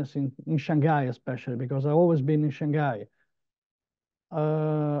business in Shanghai, especially because I've always been in Shanghai.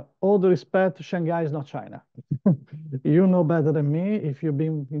 All the respect, Shanghai is not China. You know better than me. If you've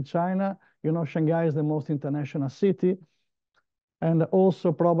been in China, you know Shanghai is the most international city and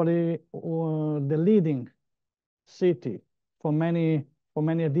also probably the leading city for many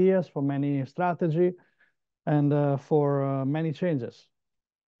ideas, for many strategy, and for many changes.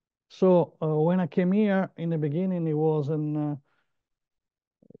 So when I came here in the beginning, it was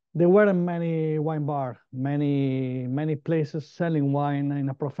there weren't many wine bars, many places selling wine in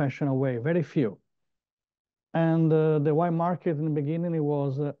a professional way, very few. And the wine market in the beginning, it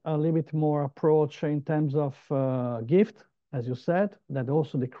was a little bit more approach in terms of gift, as you said, that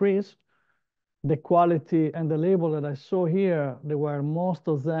also decreased. The quality and the label that I saw here, they were most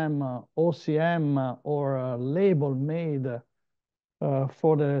of them OCM or label made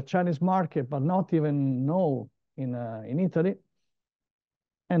for the Chinese market, but not even known in Italy.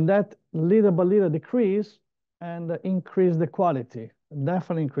 And that little by little decrease and increase the quality,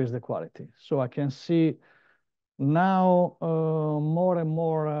 definitely increase the quality. So I can see now more and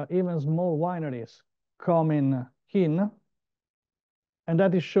more even small wineries coming in. And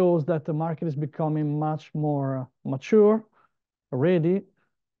that it shows that the market is becoming much more mature, ready.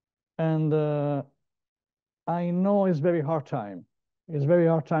 And I know it's very hard time. It's very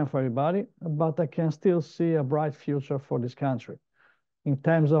hard time for everybody, but I can still see a bright future for this country in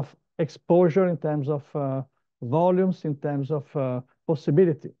terms of exposure, in terms of volumes, in terms of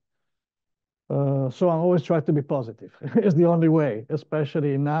possibility. So I always try to be positive. It's the only way,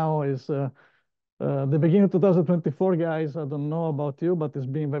 especially now is the beginning of 2024, guys. I don't know about you, but it's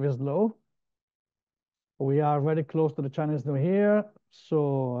been very slow. We are very close to the Chinese New Year,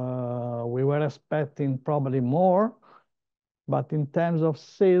 so we were expecting probably more, but in terms of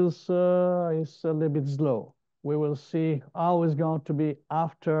sales, it's a little bit slow. We will see how it's going to be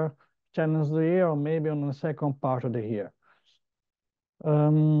after Chinese New Year or maybe on the second part of the year.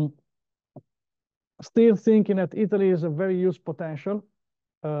 Still thinking that Italy is a very huge potential.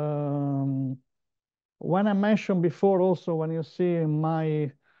 When I mentioned before also, when you see in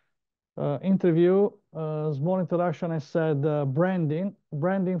my interview, small introduction, I said branding.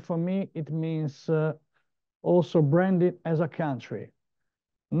 Branding for me, it means also branding as a country.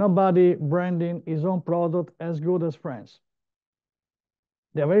 Nobody branding his own product as good as France.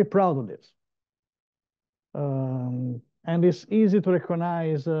 They're very proud of this. And it's easy to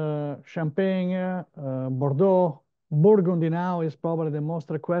recognize Champagne, Bordeaux, Burgundy now is probably the most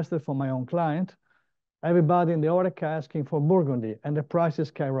requested for my own client. Everybody in the HoReCa asking for Burgundy, and the prices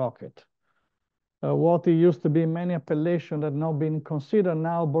skyrocket. What it used to be many appellations that not being considered,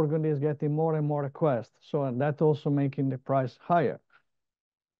 now Burgundy is getting more and more requests. So that also making the price higher.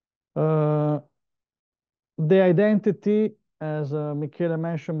 The identity, as Michele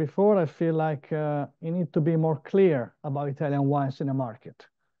mentioned before, I feel like you need to be more clear about Italian wines in the market.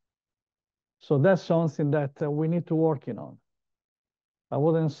 So that's something that we need to work on. I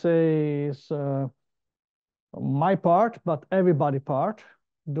wouldn't say it's my part, but everybody part,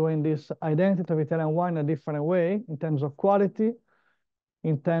 doing this identity of Italian wine a different way in terms of quality,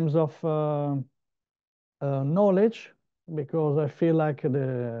 in terms of knowledge, because I feel like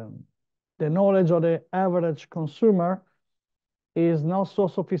the knowledge of the average consumer is not so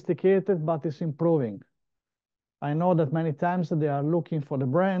sophisticated, but it's improving. I know that many times they are looking for the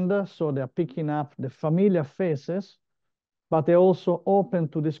brand, so they are picking up the familiar faces, but they're also open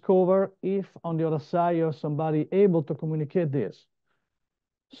to discover if on the other side you're somebody able to communicate this.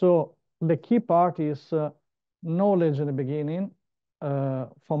 So the key part is knowledge in the beginning,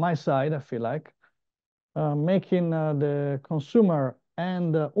 for my side, I feel like, making the consumer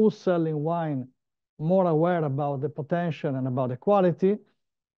and who's selling wine more aware about the potential and about the quality.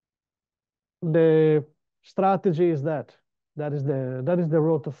 The strategy is that is the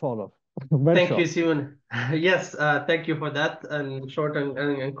road to follow. Thank you, Simon. Yes, thank you for that, and short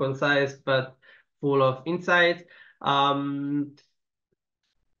and concise, but full of insight.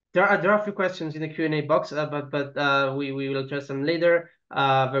 There are a few questions in the Q&A box, but we will address them later,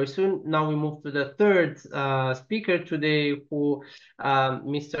 very soon. Now we move to the third speaker today, who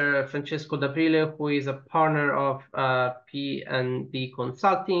Mr. Francesco D'Aprile, who is a partner of P&D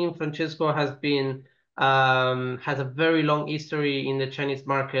Consulting. Francesco has been has a very long history in the Chinese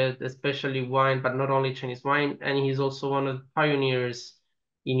market, especially wine, but not only Chinese wine, and he's also one of the pioneers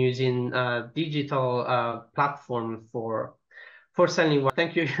in using digital platform for selling wine.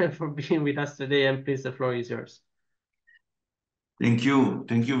 Thank you again for being with us today, and please, the floor is yours. Thank you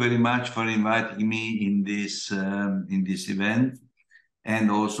very much for inviting me in this event, and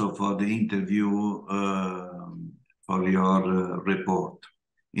also for the interview for your report.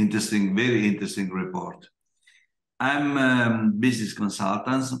 Interesting, very interesting report. I'm a business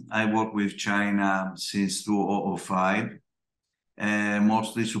consultant. I work with China since 2005,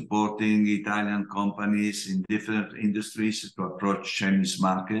 mostly supporting Italian companies in different industries to approach Chinese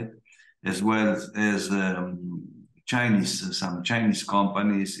market, as well as some Chinese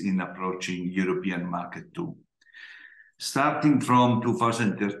companies in approaching European market too. Starting from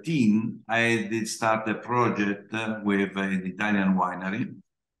 2013, I did start a project with an Italian winery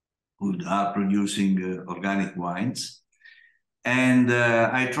who are producing organic wines. And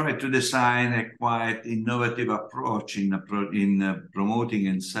I tried to design a quite innovative approach in promoting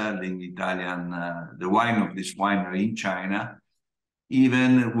and selling the wine of this winery in China,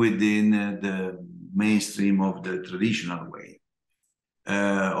 even within the mainstream of the traditional way.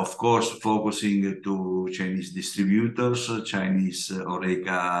 Of course, focusing to Chinese distributors, Chinese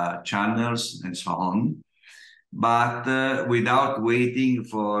HoReCa channels, and so on, but without waiting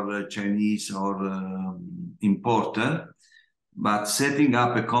for Chinese or importer, but setting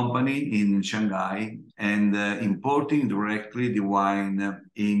up a company in Shanghai and importing directly the wine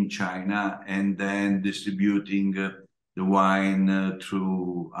in China, and then distributing the wine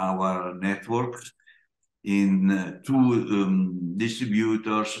through our network to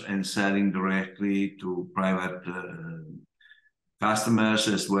distributors, and selling directly to private customers,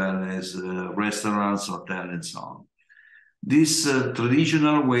 as well as restaurants, hotels, and so on. This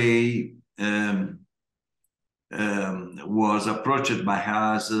traditional way was approached by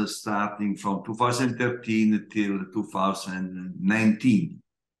us starting from 2013 till 2019.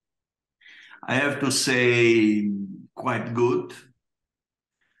 I have to say, quite good,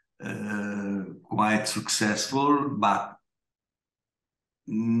 quite successful, but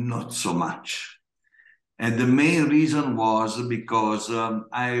not so much. And the main reason was because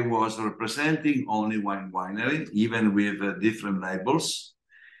I was representing only one winery, even with different labels.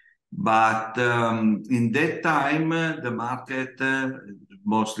 But in that time, the market,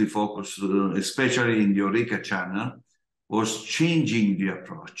 mostly focused, especially in the HoReCa channel, was changing the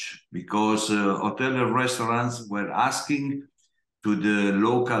approach, because hotel and restaurants were asking to the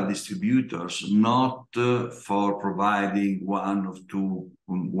local distributors not for providing one or two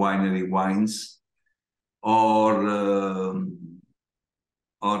winery wines or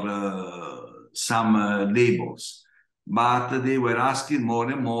some labels, but they were asking more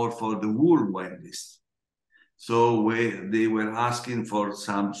and more for the whole wine list. So they were asking for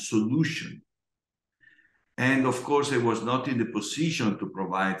some solution. And of course, I was not in the position to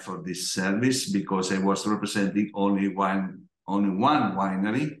provide for this service, because I was representing only one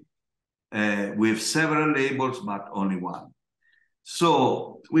winery with several labels, but only one.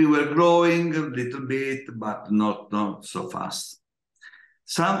 So we were growing a little bit, but not so fast.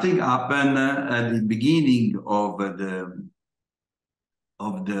 Something happened at the beginning of the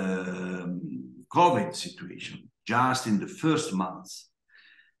COVID situation, just in the first months,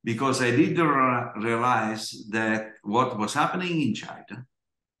 because I did realize that what was happening in China,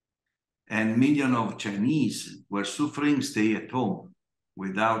 and millions of Chinese were suffering stay at home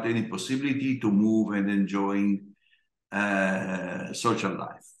without any possibility to move and enjoying social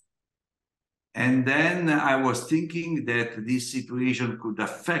life. And then I was thinking that this situation could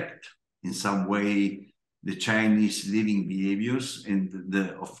affect in some way the Chinese living behaviors, and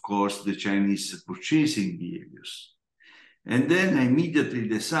of course the Chinese purchasing behaviors. And then I immediately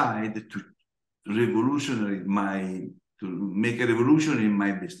decided to make a revolution in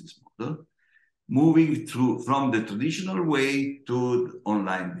my business model, moving from the traditional way to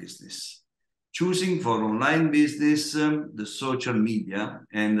online business. Choosing for online business the social media,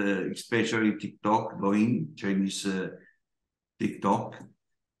 and especially TikTok, Chinese TikTok,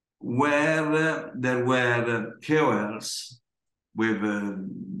 where there were KOLs with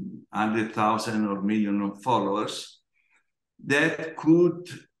 100,000 or million of followers that could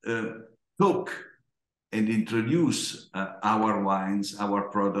talk and introduce our wines, our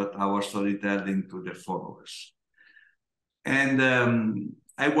product, our storytelling to their followers. And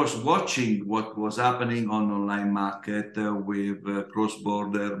I was watching what was happening on online market with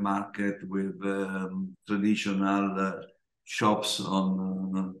cross-border market, with traditional shops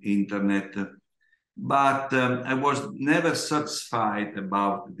on internet. But I was never satisfied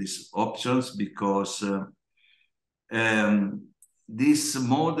about these options, because this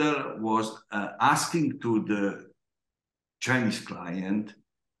model was asking to the Chinese client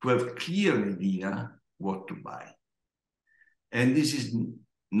to have a clear idea what to buy. And this is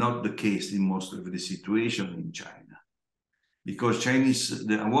not the case in most of the situation in China. because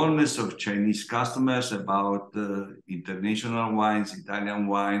the awareness of Chinese customers about international wines, Italian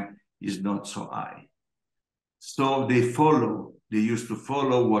wine, is not so high. So they used to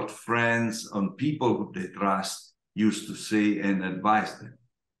follow what friends and people who they trust used to say and advise them.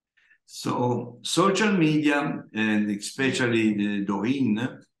 So social media, and especially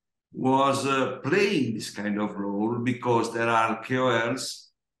Douyin, was playing this kind of role, because there are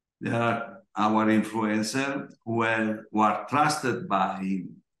KOLs, there are our influencers who are trusted by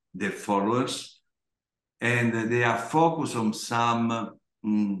their followers, and they are focused on some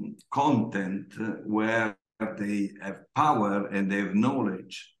content where they have power and they have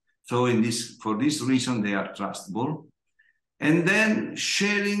knowledge. So for this reason, they are trustable. And then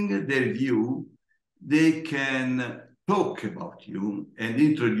sharing their view, they can talk about you and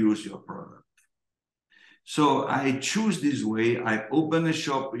introduce your product. So I choose this way. I open a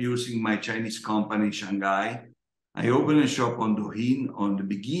shop using my Chinese company in Shanghai. I opened a shop on Douyin on the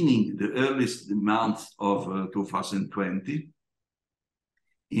beginning, the earliest month of 2020.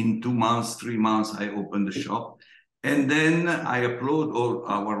 In 2 months, 3 months, I opened the shop. And then I upload all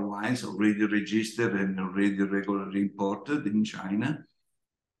our wines already registered and already regularly imported in China.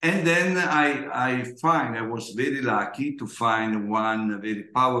 And then I was very lucky to find one very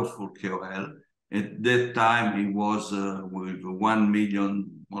powerful KOL. At that time, it was with 1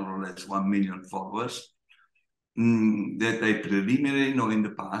 million, more or less 1 million followers, that I preliminarily know in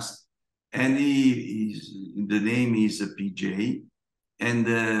the past. And the name is PJ. And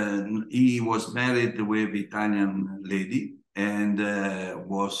he was married with an Italian lady, and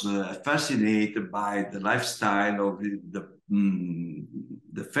was fascinated by the lifestyle of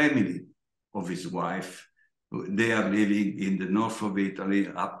the family of his wife. They are living in the north of Italy,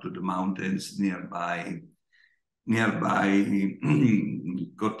 up to the mountains nearby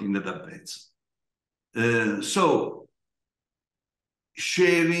Cortina d'Abruzzo. So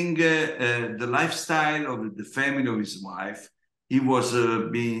sharing the lifestyle of the family of his wife, he was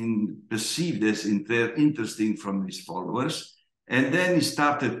being perceived as interesting from his followers. And then he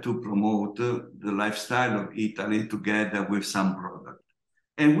started to promote the lifestyle of Italy together with some product.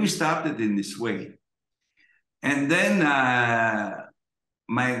 And we started in this way. And then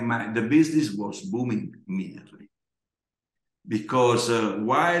the business was booming immediately. Because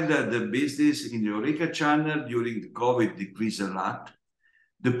while the business in the HoReCa channel during the COVID decreased a lot,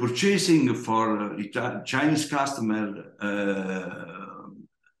 the purchasing for Chinese customer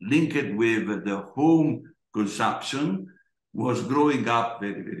linked with the home consumption was growing up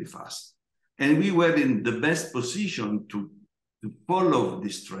very, very fast. And we were in the best position to follow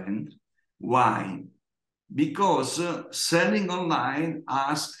this trend. Why? Because selling online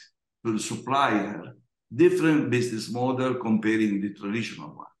asks the supplier different business model comparing the traditional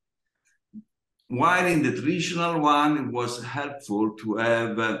one. While in the traditional one, it was helpful to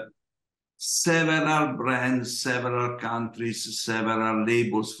have several brands, several countries, several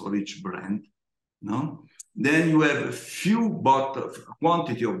labels for each brand. No? Then you have a few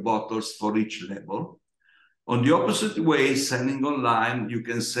quantity of bottles for each label. On the opposite way, selling online, you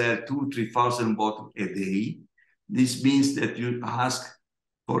can sell 2,000-3,000 bottles a day. This means that you ask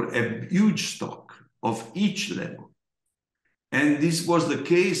for a huge stock of each label. And this was the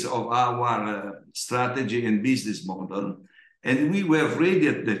case of our strategy and business model. And we were ready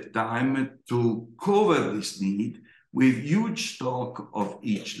at that time to cover this need with huge stock of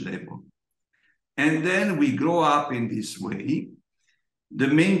each label. And then we grow up in this way. The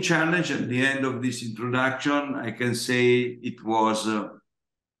main challenge at the end of this introduction, I can say it was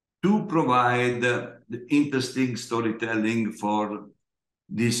to provide the interesting storytelling for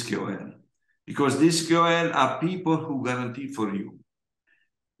this KOL. Because these KOL are people who guarantee for you.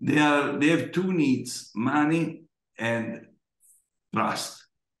 They have two needs, money and trust.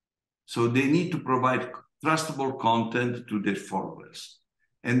 So they need to provide trustable content to their followers.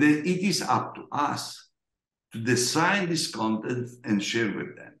 And then it is up to us to design this content and share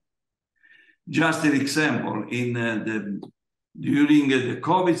with them. Just an example, during the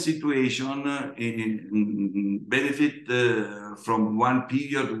COVID situation, benefit from one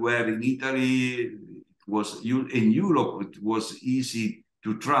period where in Italy, in Europe, it was easy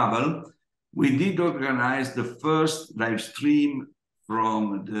to travel. We did organize the first live stream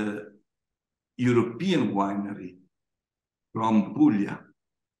from the European winery from Puglia.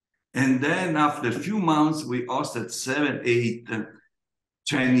 And then after a few months, we hosted 7-8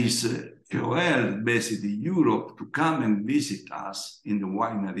 Chinese KOL based in Europe to come and visit us in the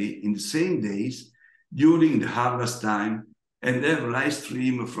winery in the same days during the harvest time, and have live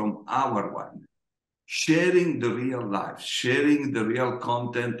stream from our winery, sharing the real life, sharing the real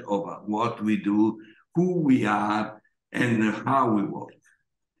content of what we do, who we are, and how we work.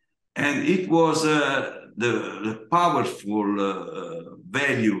 And it was the powerful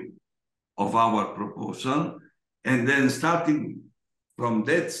value of our proposal. And then starting from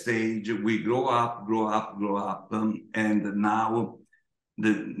that stage, we grow up. And now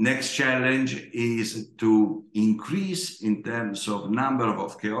the next challenge is to increase in terms of number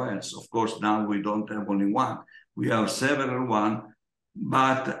of KOLs. Of course, now we don't have only one. We have several one,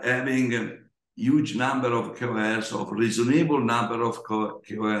 but having a huge number of KOLs, of reasonable number of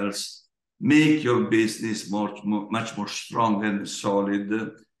KOLs, make your business much more strong and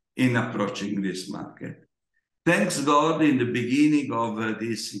solid in approaching this market. Thanks God, in the beginning of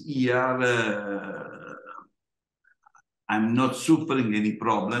this year, I'm not suffering any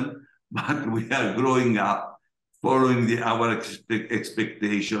problem, but we are growing up, following our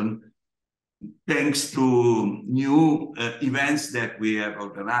expectation, thanks to new events that we have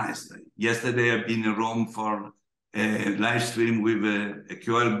organized. Yesterday, I've been in Rome for a live stream with a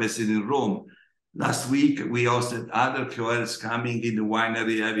KOL based in Rome. Last week, we hosted other KOLs coming in the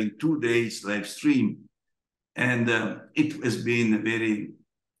winery, having 2 days live stream. And it has been very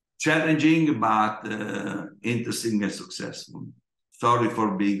challenging, but interesting and successful. Sorry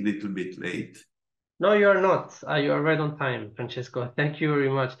for being a little bit late. No, you are not. You are right on time, Francesco. Thank you very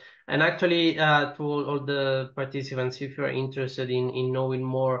much. And actually, to all the participants, if you are interested in knowing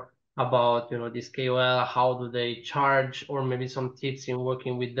more about, this KOL, how do they charge, or maybe some tips in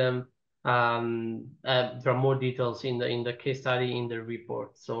working with them, there are more details in the case study in the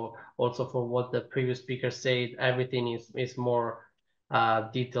report. So also for what the previous speaker said, everything is more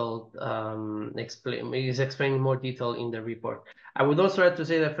detailed, explaining more detail in the report. I would also like to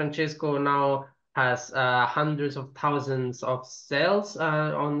say that Francesco now has hundreds of thousands of sales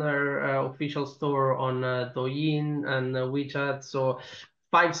on their official store on Douyin and WeChat. So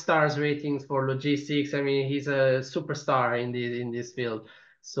 5 stars ratings for logistics. I mean, he's a superstar in this field.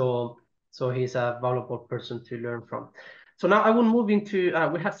 So he's a valuable person to learn from. So now I will move into,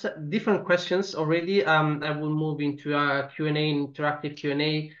 we have different questions already. I will move into a Q&A, interactive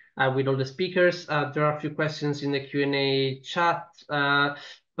Q&A with all the speakers. There are a few questions in the Q&A chat,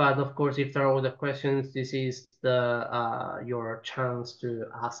 but of course, if there are other questions, this is your chance to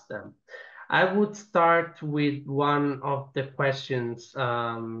ask them. I would start with one of the questions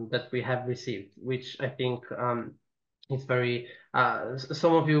that we have received, which I think is very,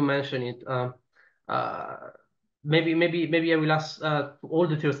 some of you mentioned it. Maybe I will ask all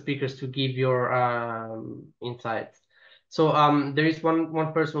the 3 speakers to give your insights. So there is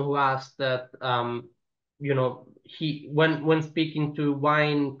one person who asked that he when speaking to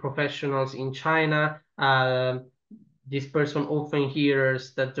wine professionals in China, this person often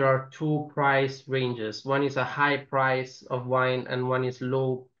hears that there are 2 price ranges. One is a high price of wine and one is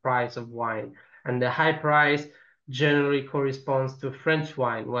low price of wine. And the high price generally corresponds to French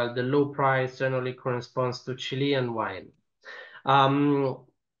wine, while the low price generally corresponds to Chilean wine.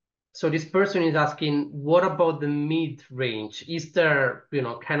 So this person is asking, what about the mid-range? Is there,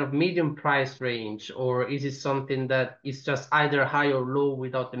 kind of medium price range, or is it something that is just either high or low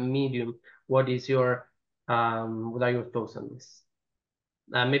without the medium? What are your thoughts on this?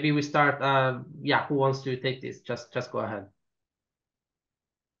 Maybe we start, who wants to take this? Just go ahead.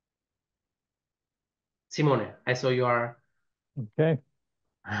 Simone, I saw you are. Okay.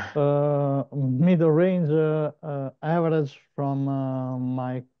 Middle range average from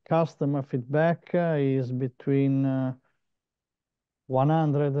my customer feedback is between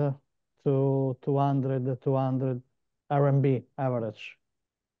 100 to 200 RMB average.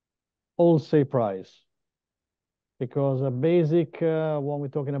 Wholesale price. Because a basic, when we're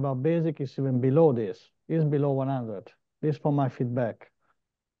talking about basic, is even below this. Is below 100. This from my feedback.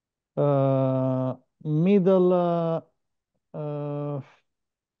 Middle,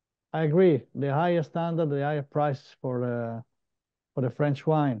 I agree. The higher standard, the higher price for the French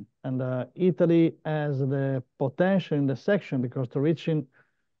wine, and Italy has the potential in the section, because to reaching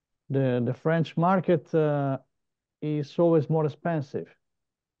the French market is always more expensive,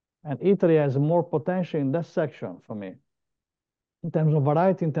 and Italy has more potential in that section for me. In terms of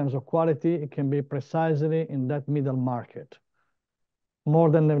variety, in terms of quality, it can be precisely in that middle market.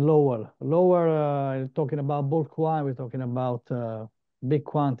 More than the lower. Lower, talking about bulk wine, we're talking about big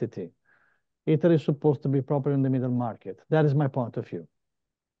quantity. Italy is supposed to be proper in the middle market. That is my point of view.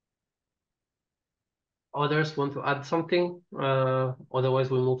 Others want to add something? Otherwise,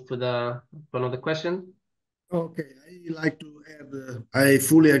 we move to another question. Okay, I like to add, I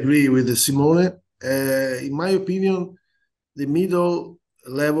fully agree with Simone. In my opinion, the middle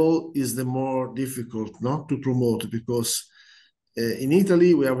level is the more difficult to promote, because in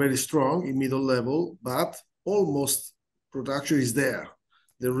Italy we are very strong in middle level, but almost production is there.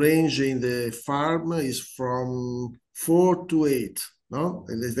 The range in the farm is from 4 to 8, no?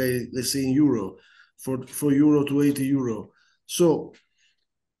 And let's say in euro, 4 euro to 80 euro. So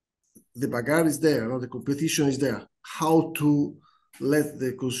the bagarre is there, no? The competition is there. How to let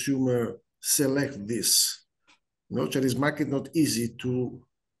the consumer select this? No, Chinese market not easy to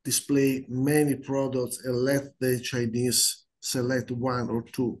display many products and let the Chinese select one or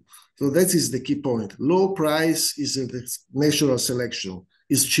two. So that is the key point. Low price is a natural selection.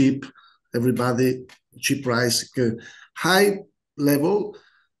 It's cheap, everybody, cheap price. High level,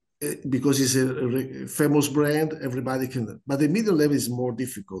 because it's a famous brand, everybody can. But the middle level is more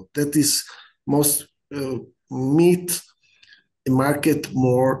difficult. That is most meet a market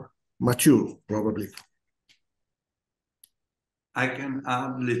more mature, probably. I can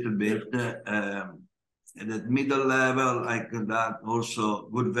add a little bit. At that middle level, I could add also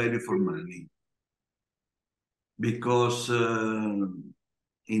good value for money. Because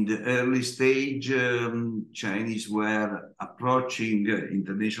in the early stage, Chinese were approaching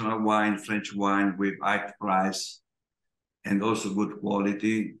international wine, French wine with high price and also good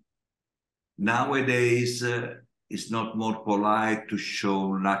quality. Nowadays, it's not more polite to show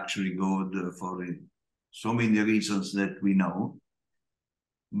luxury good for so many reasons that we know.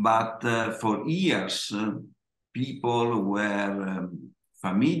 But for years, people were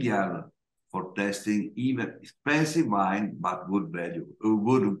familiar for testing even expensive wine, but good value,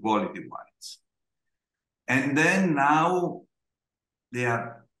 good quality wines. And then now they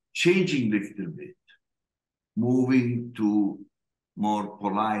are changing a little bit, moving to more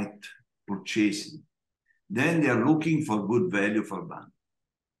polite purchasing. Then they are looking for good value for money.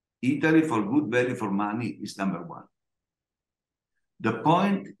 Italy, for good value for money, is number one. The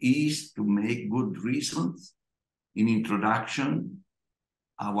point is to make good reasons in introduction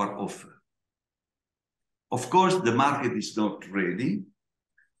our offer. Of course, the market is not ready,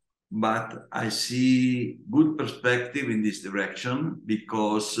 but I see good perspective in this direction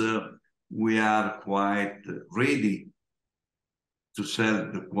because we are quite ready to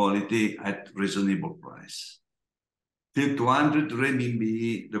sell the quality at reasonable price. Till 200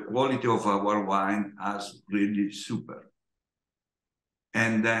 renminbi, the quality of our wine is really super.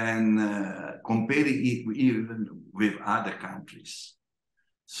 And then comparing it even with other countries.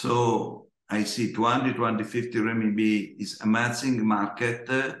 So I see 200, 250 renminbi is a matching market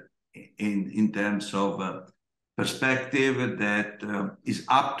in terms of perspective that is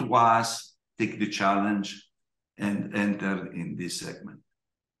up to us, take the challenge and enter in this segment.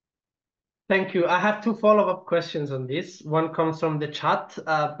 Thank you. I have two follow-up questions on this. One comes from the chat,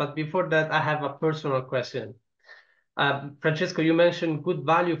 but before that, I have a personal question. Francesco, you mentioned good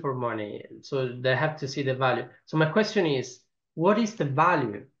value for money, so they have to see the value. So my question is, what is the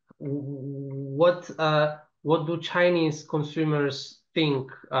value? What do Chinese consumers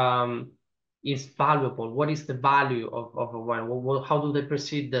think is valuable? What is the value of a wine? How do they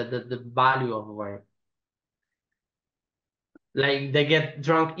perceive the value of a wine? Like they get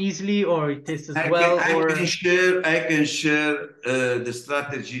drunk easily, or it tastes well? I can share the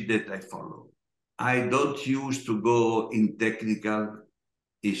strategy that I follow. I don't use to go in technical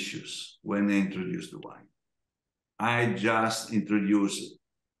issues when I introduce the wine. I just introduce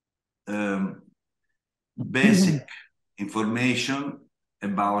basic information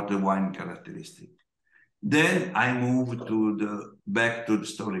about the wine characteristic. Then I move back to the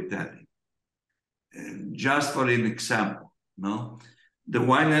storytelling. Just for an example, no? The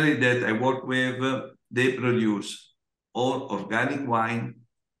winery that I work with, they produce all organic wine,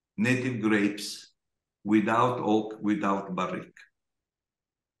 native grapes, without oak, without barrique.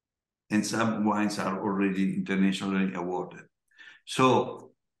 And some wines are already internationally awarded.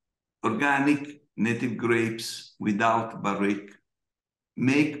 So organic, native grapes, without barrique,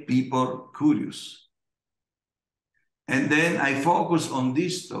 make people curious. And then I focus on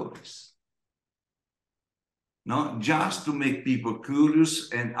these stories. No, just to make people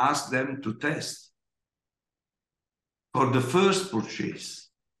curious and ask them to test for the first purchase.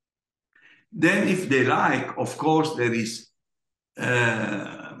 Then if they like, of course, there is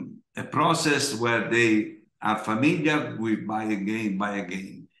a process where they are familiar with buy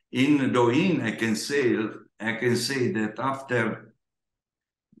again. In Douyin, I can say that after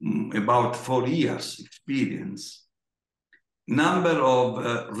about 4 years experience, number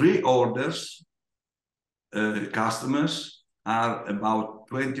of reorders customers are about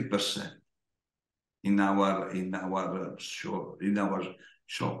 20% in our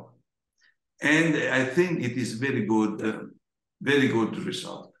shop. And I think it is very good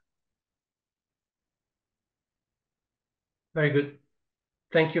result. Very good.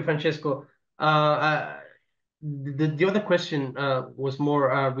 Thank you, Francesco. the other question was more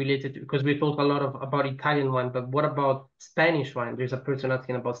related to, because we talk a lot about Italian wine, but what about Spanish wine? There's a person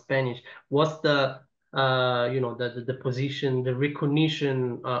asking about Spanish. What's the the position, the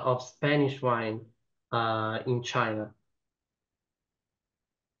recognition of Spanish wine in China?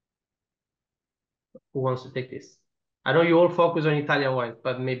 Who wants to take this? I know you all focus on Italian wines,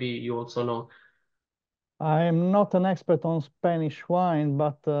 but maybe you also know. I'm not an expert on Spanish wine,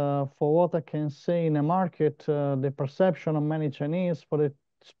 but for what I can say in the market, the perception of many Chinese for the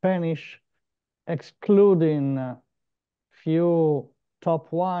Spanish, excluding few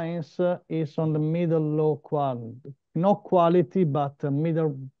top wines, is on the middle low quality, not quality, but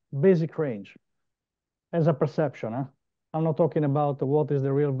middle basic range as a perception. I'm not talking about what is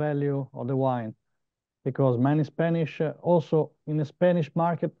the real value of the wine, because many Spanish, also in the Spanish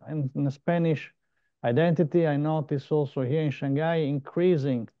market and in the Spanish identity, I notice also here in Shanghai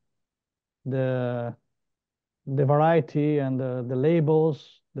increasing the variety and the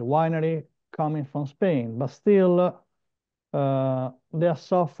labels, the winery coming from Spain, but still they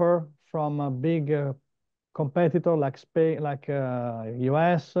suffer from a big competitor like Spain, like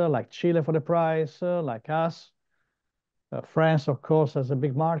US, like Chile for the price, like us. France, of course, has a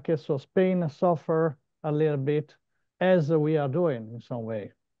big market, so Spain suffer a little bit, as we are doing in some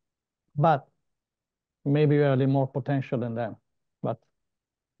way. But maybe we are a little more potential than them. But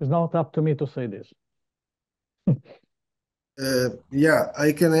it's not up to me to say this. Yeah,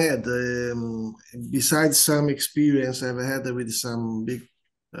 I can add, besides some experience I've had with some big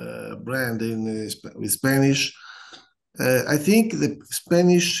brand with Spanish, I think the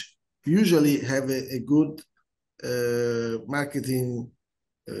Spanish usually have a good marketing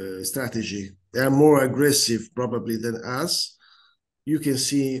strategy. They are more aggressive probably than us. You can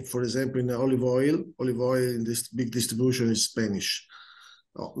see, for example, in olive oil in this big distribution is Spanish.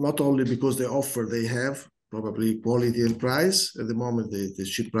 Not only because the offer they have, probably quality and price at the moment, the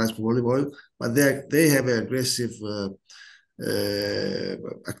cheap price for olive oil, but they have an aggressive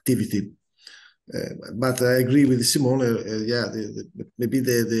activity. But I agree with Simone. Yeah, maybe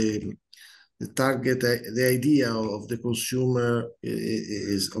the target, the idea of the consumer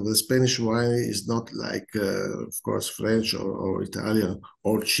is of the Spanish wine is not like, of course, French or Italian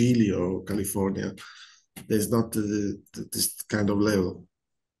or Chile or California. There's not this kind of level.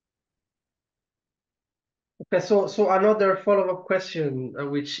 Okay, so another follow-up question,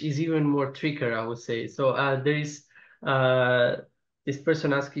 which is even more trickier, I would say. So there is this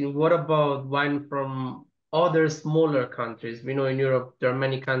person asking, what about wine from other smaller countries? We know in Europe there are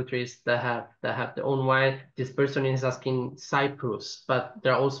many countries that have their own wine. This person is asking Cyprus, but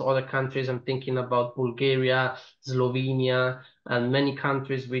there are also other countries. I'm thinking about Bulgaria, Slovenia, and many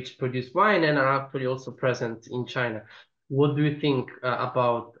countries which produce wine and are actually also present in China. What do you think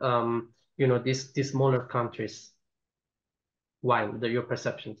about these smaller countries? Why? Your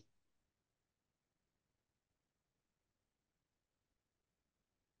perceptions?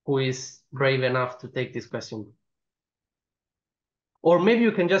 Who is brave enough to take this question? Or maybe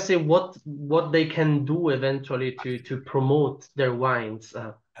you can just say what they can do eventually to promote their wines.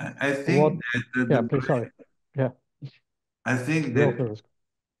 I think that yeah, please, sorry. Yeah. I think that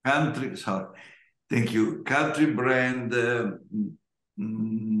country, sorry, thank you. Country brand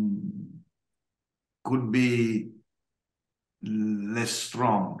could be less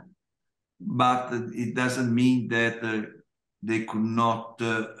strong, but it doesn't mean that they could not,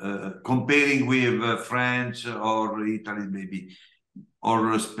 comparing with France or Italy maybe,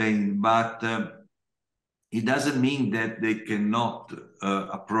 or Spain, but it doesn't mean that they cannot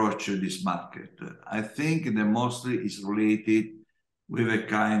approach this market. I think that mostly is related with a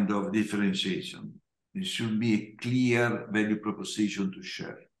kind of differentiation. There should be a clear value proposition to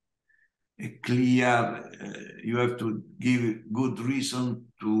share. A clear, you have to give good reason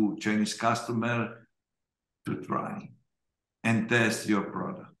to Chinese customer to try and test your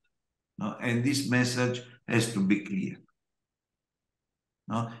product. No? And this message has to be clear.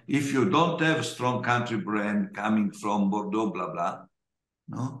 No? If you don't have a strong country brand coming from Bordeaux, blah, blah,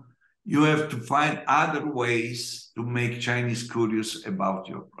 no? You have to find other ways to make Chinese curious about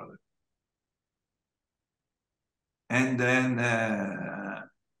your product. And then,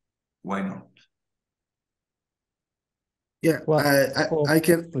 why not? Yeah, well, I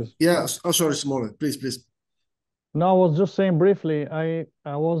can. Please. Yeah, oh, sorry, Simone, please. No, I was just saying briefly, I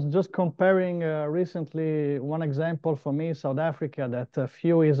was just comparing recently one example for me, South Africa, that a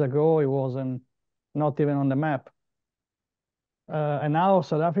few years ago it wasn't not even on the map. And now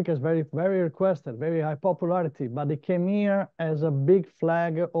South Africa is very, very requested, very high popularity, but it came here as a big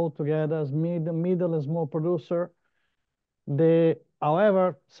flag altogether, as middle and small producer. The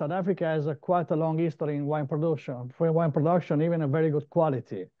However, South Africa has quite a long history in wine production. For wine production, even a very good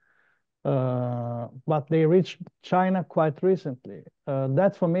quality. But they reached China quite recently.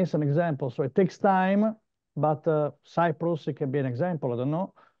 That for me is an example. So it takes time, but Cyprus, it can be an example, I don't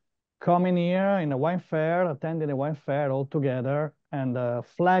know. Coming here in a wine fair, attending a wine fair all together, and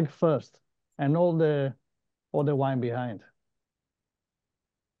flag first, and all the wine behind.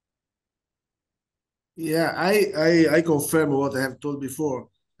 Yeah, I confirm what I have told before.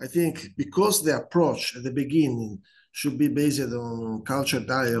 I think because the approach at the beginning should be based on culture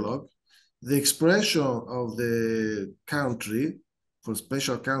dialogue, the expression of the country, for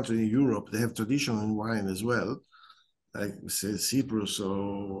special country in Europe, they have tradition in wine as well, like say Cyprus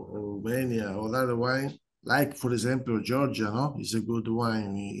or Romania or other wine, like for example Georgia, no, is a good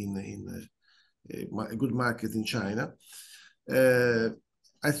wine in a good market in China.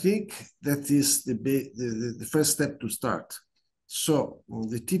 I think that is the first step to start. So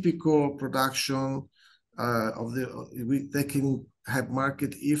the typical production they can have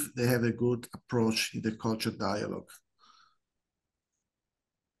market if they have a good approach in the culture dialogue.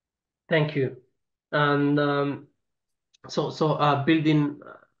 Thank you. And so building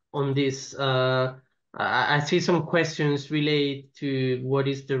on this, I see some questions relate to what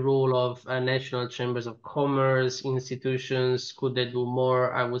is the role of national chambers of commerce, institutions. Could they do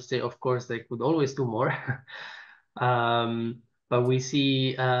more? I would say, of course, they could always do more. But we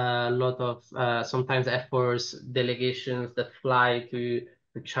see a lot of sometimes efforts, delegations that fly to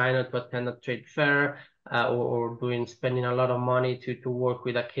China to attend a trade fair, or spending a lot of money to work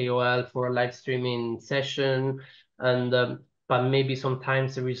with a KOL for a live streaming session. And but maybe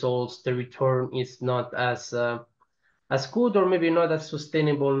sometimes the return is not as good, or maybe not as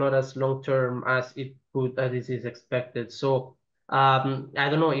sustainable, not as long term as it is expected. So I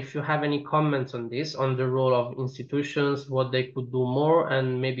don't know if you have any comments on this, on the role of institutions, what they could do more,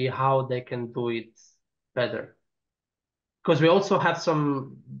 and maybe how they can do it better. Because we also have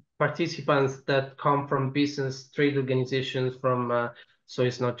some participants that come from business, trade organizations, so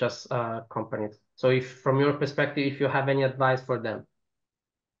it's not just companies. So if from your perspective, if you have any advice for them.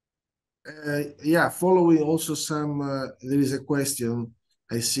 Yeah, following also there is a question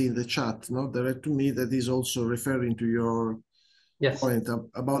I see in the chat, not direct to me, that is also referring to your point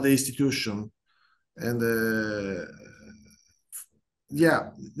about the institution. And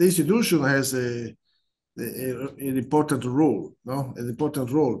yeah, the institution has an important role, no? An important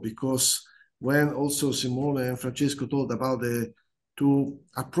role, because when also Simone and Francesco told about to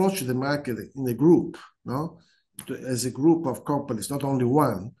approach the market in a group, no? As a group of companies, not only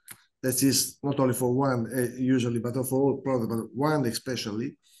one, that is not only for one usually, but for all products, but one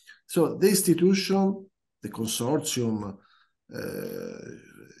especially. So the institution, the consortium,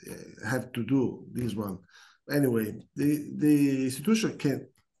 have to do this one. Anyway, the institution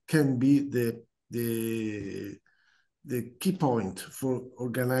can be the key point for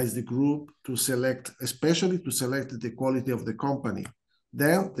organize the group to select, especially to select the quality of the company.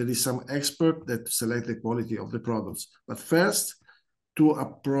 Then there is some expert that select the quality of the products. But first, to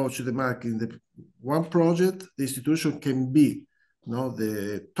approach the market in the one project, the institution can be,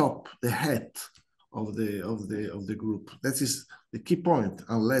 the top, the head of the group. That is the key point.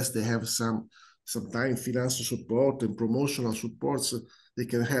 Unless they have sometimes financial support and promotional supports, they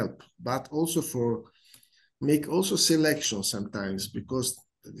can help. But also make also selection sometimes, because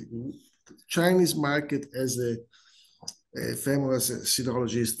the Chinese market, as a famous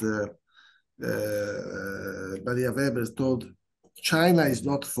sinologist, Maria Weber told, China is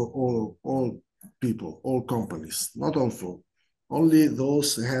not for all people, all companies, not all for. Only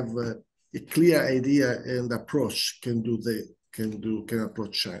those who have a clear idea and approach can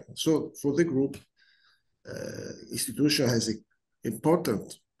approach China. So for the group, institution has an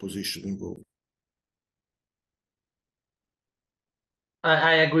important position in group.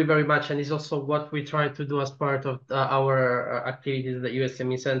 I agree very much, and it's also what we try to do as part of our activities at the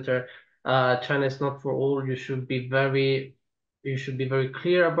SME Centre. China is not for all. You should be very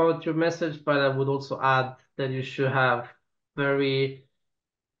clear about your message, but I would also add that you should have very,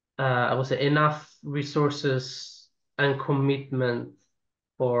 I would say, enough resources and commitment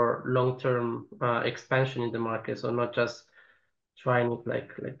for long-term expansion in the market. So not just trying it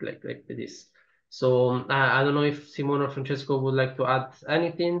like this. So I don't know if Simone or Francesco would like to add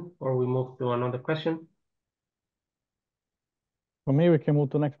anything, or we move to another question. For me, we can move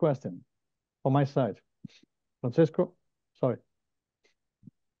to the next question on my side. Francesco, sorry.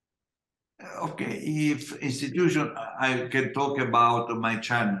 Okay, if institution, I can talk about my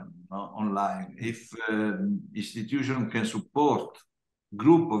channel online. If institution can support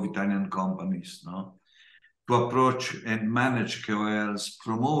group of Italian companies, to approach and manage KOLs,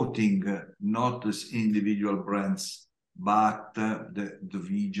 promoting not as individual brands, but the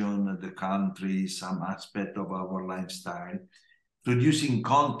region, the country, some aspect of our lifestyle, producing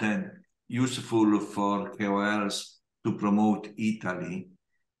content useful for KOLs to promote Italy,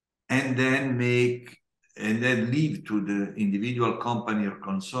 and then leave to the individual company or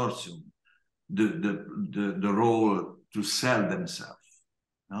consortium the role to sell themselves.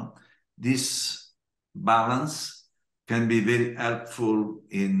 No? This balance can be very helpful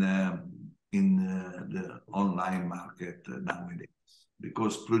in the online market nowadays,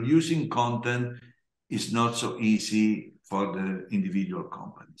 because producing content is not so easy for the individual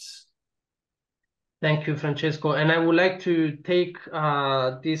companies. Thank you, Francesco. And I would like to take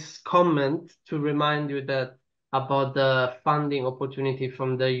this comment to remind you that about the funding opportunity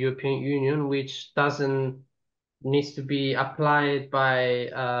from the European Union, which needs to be applied by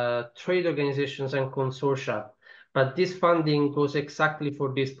trade organizations and consortia. But this funding goes exactly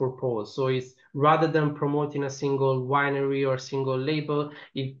for this purpose. So it's rather than promoting a single winery or single label,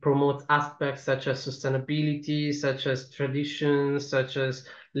 it promotes aspects such as sustainability, such as traditions, such as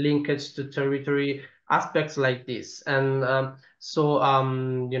linkage to territory, aspects like this. And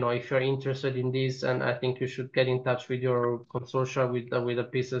you know, if you're interested in this, and I think you should get in touch with your consortia, with a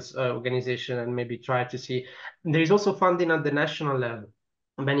business organization, and maybe try to see. There is also funding at the national level.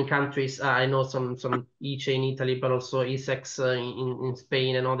 Many countries, I know some ICE in Italy, but also CICC in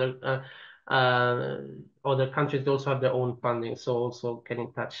Spain, and other countries also have their own funding. So also get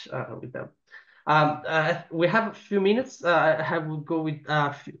in touch with them. We have a few minutes. I would go with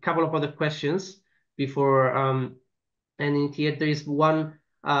a couple of other questions before ending here. There is one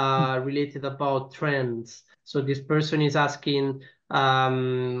related about trends. So this person is asking,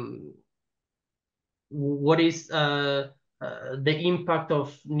 what is the impact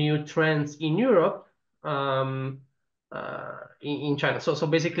of new trends in Europe in China? So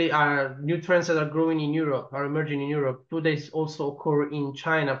basically, new trends that are growing in Europe, are emerging in Europe, do they also occur in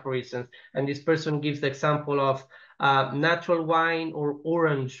China, for instance? And this person gives the example of natural wine or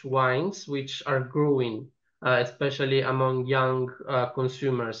orange wines, which are growing, especially among young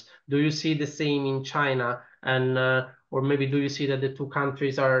consumers. Do you see the same in China? And or maybe do you see that the two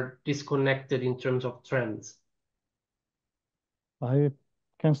countries are disconnected in terms of trends? I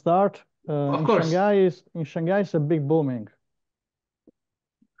can start. Of course. In Shanghai is a big booming.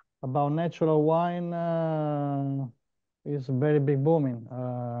 About natural wine is very big booming.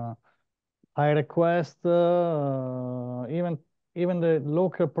 I request even the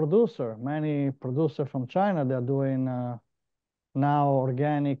local producer, many producers from China, they're doing now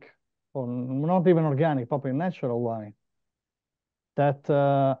organic, or not even organic, probably natural wine.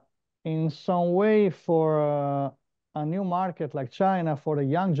 That in some way for a new market like China, for the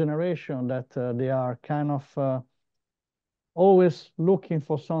young generation, that they are kind of always looking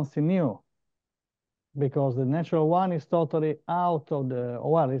for something new, because the natural wine is totally out of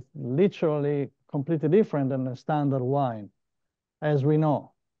well, it's literally completely different than the standard wine, as we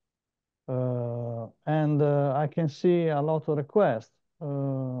know. And I can see a lot of requests.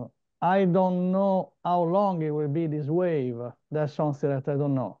 I don't know how long it will be this wave. That's something that I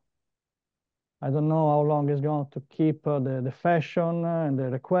don't know. I don't know how long it's going to keep the fashion and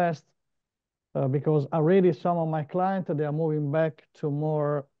the request, because already some of my clients, they are moving back to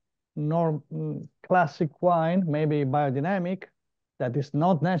more classic wine, maybe biodynamic, that is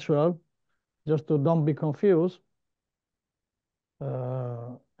not natural, just to don't be confused.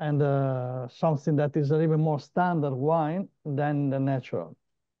 And something that is a little bit more standard wine than the natural.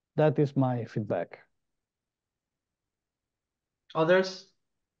 That is my feedback. Others?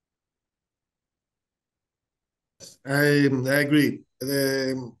 I agree.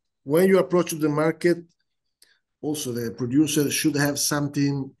 When you approach the market, also the producer should have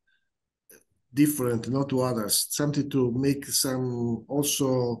something different, not to others, something to make some,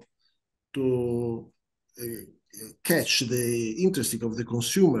 also to catch the interest of the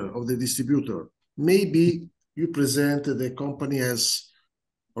consumer, of the distributor. Maybe you present the company as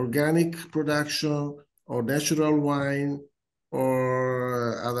organic production or natural wine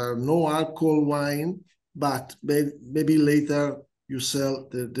or other no alcohol wine, but maybe later you sell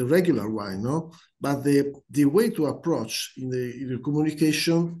the regular wine, no? But the way to approach in the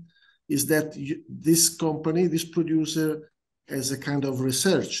communication is that this company, this producer, as a kind of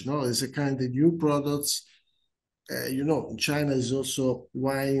research, no, as a kind of new products. You know, in China is also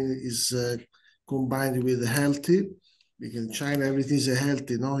wine is combined with healthy. Because in China everything is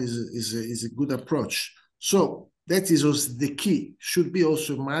healthy, no, is a good approach. So that is also the key. Should be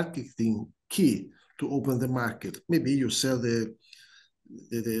also marketing key to open the market. Maybe you sell the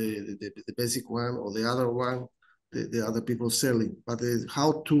the basic one or the other one, the other people selling, but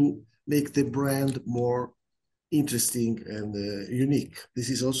how to make the brand more interesting and unique. This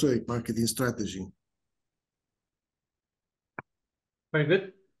is also a marketing strategy. Very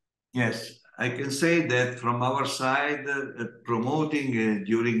good. Yes, I can say that from our side, promoting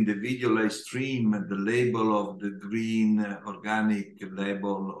during the video live stream the label of the green organic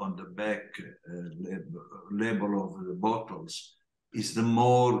label on the back, label of the bottles, is the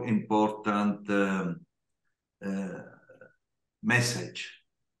more important message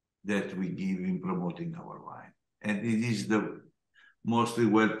that we give in promoting our wine. And it is the mostly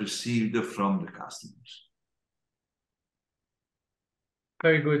well perceived from the customers.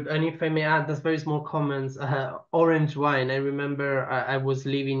 Very good. And if I may add, that's very small comments. Orange wine. I remember I was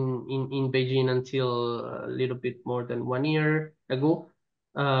living in Beijing until a little bit more than 1 year ago.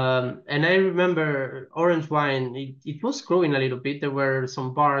 And I remember orange wine, it was growing a little bit. There were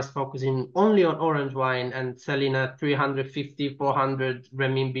some bars focusing only on orange wine and selling at 350, 400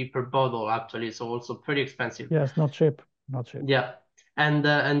 renminbi per bottle, actually. So also pretty expensive. Yes, not cheap, not cheap. Yeah. And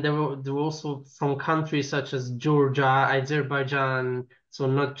there were also from countries such as Georgia, Azerbaijan, so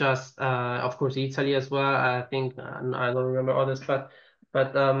not just of course Italy as well. I think I don't remember others, but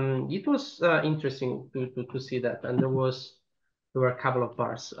it was interesting to see that, and there were a couple of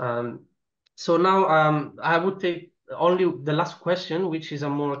bars. So now I would take only the last question, which is a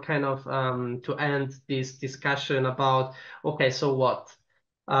more kind of to end this discussion about, okay, so what?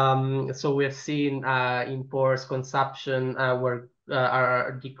 So we've seen imports, consumption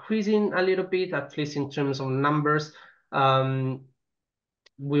are decreasing a little bit, at least in terms of numbers.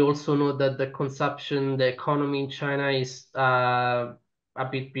 We also know that the consumption, the economy in China is a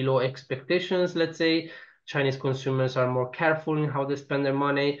bit below expectations, let's say. Chinese consumers are more careful in how they spend their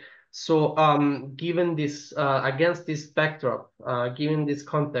money. So given this, against this backdrop, given this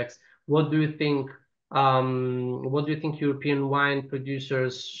context, what do you think European wine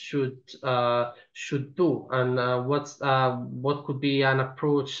producers should do, and what could be an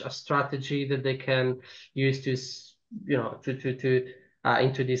approach, a strategy that they can use to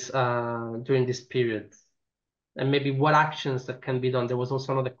into this during this period, and maybe what actions that can be done? There was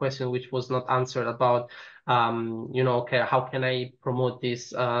also another question which was not answered about okay, how can I promote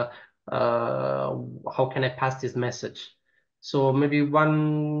this? How can I pass this message? So maybe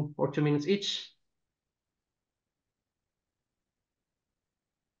 1 or 2 minutes each.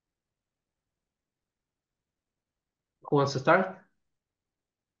 Who wants to start?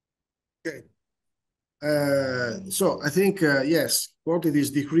 Okay. So I think, yes, quantity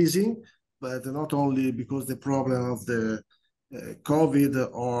is decreasing, but not only because the problem of the COVID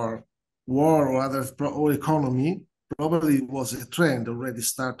or war or other or economy, probably was a trend already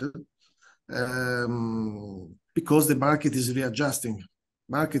started, because the market is readjusting.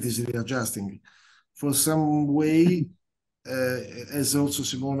 Market is readjusting for some way, as also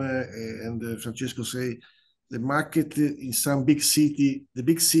Simone and Francesco say. The market in some big city, the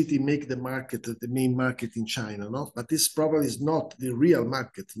big city make the market the main market in China, no? But this probably is not the real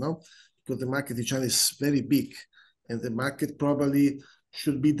market, no? Because the market in China is very big, and the market probably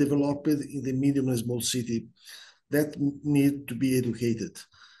should be developed in the medium and small city that need to be educated.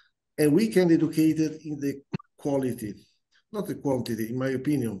 And we can educate it in the quality, not the quantity, in my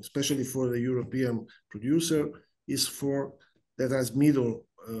opinion, especially for the European producer, is for that has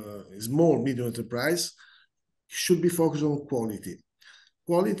small, medium enterprise, should be focused on quality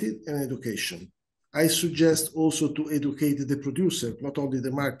and education. I suggest also to educate the producer, not only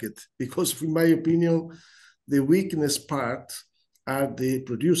the market, because in my opinion, the weakness part are the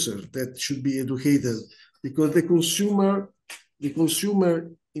producer that should be educated, because the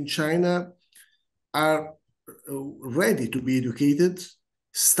consumer in China are ready to be educated,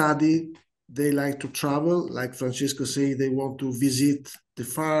 study. They like to travel, like Francesco say, they want to visit the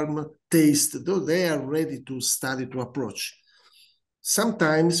farm, taste, though they are ready to study, to approach.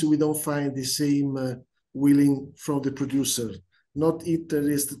 Sometimes we don't find the same willing from the producer, not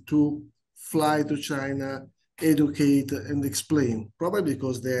interested to fly to China, educate and explain, probably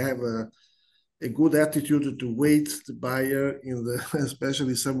because they have a good attitude to wait the buyer in the,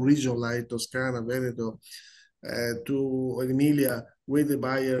 especially some region like Toscana, Veneto, to Emilia, where the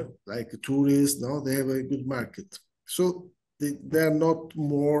buyer like tourists, no, they have a good market. So they are not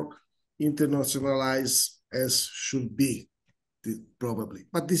more internationalized as should be, probably.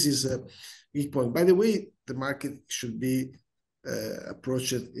 But this is a big point. By the way, the market should be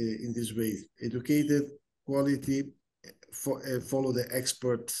approached in this way: educated, quality, follow the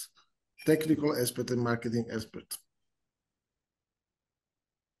experts, technical expert and marketing expert.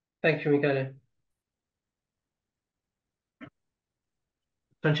 Thank you, Michele.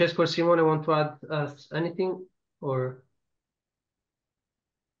 Francesco or Simone want to add anything or?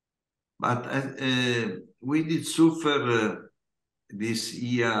 But we did suffer this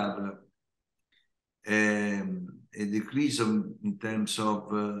year a decrease in terms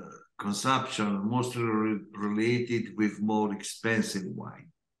of consumption, mostly related with more expensive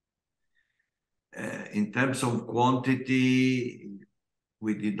wine. In terms of quantity,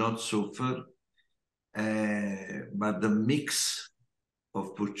 we did not suffer, but the mix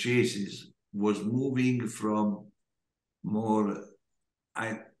of purchases was moving from more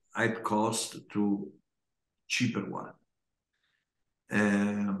high cost to cheaper one.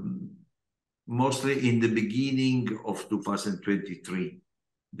 Mostly in the beginning of 2023,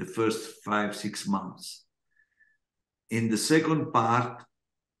 the first 5-6 months. In the second part,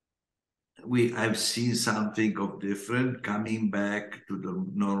 I've seen something of different, coming back to the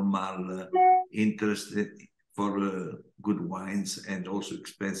normal interest for good wines and also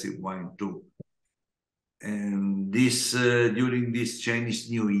expensive wine too. And this during this Chinese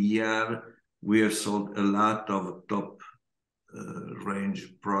New Year, we have sold a lot of top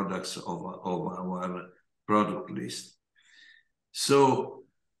range products of our product list. So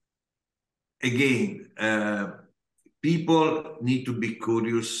again, people need to be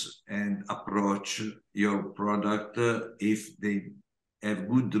curious and approach your product if they have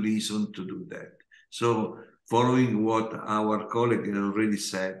good reason to do that. So following what our colleague already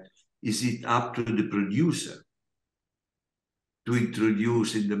said, is it up to the producer to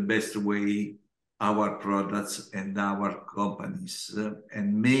introduce in the best way our products and our companies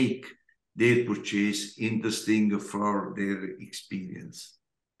and make their purchase interesting for their experience,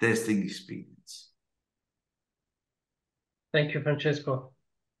 testing experience. Thank you, Francesco.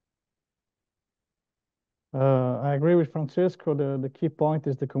 I agree with Francesco. The key point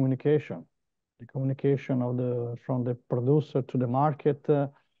is the communication from the producer to the market,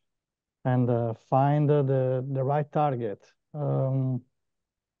 and find the right target.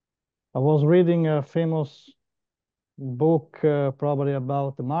 I was reading a famous book probably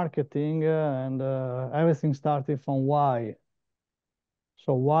about the marketing, and everything started from why.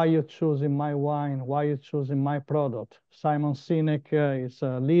 So why you choosing my wine? Why you choosing my product? Simon Sinek is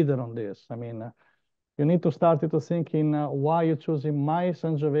a leader on this. I mean, you need to start to think in why you choosing my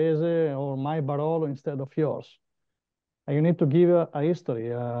Sangiovese or my Barolo instead of yours. And you need to give a history.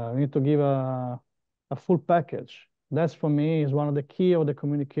 You need to give a full package. That's for me is one of the key of the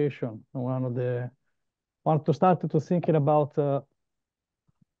communication. Want to start to thinking about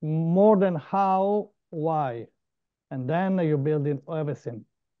more than how, why, and then you build in everything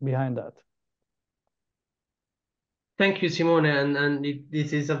behind that. Thank you, Simone, and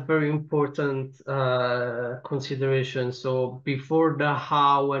this is a very important consideration. So before the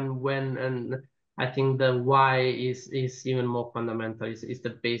how and when, and I think the why is even more fundamental. Is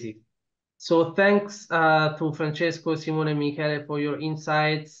the basic. So thanks to Francesco, Simone, and Michele for your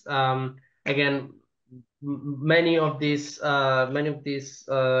insights. Again, many of these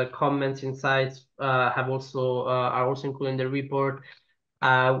comments, insights are also included in the report.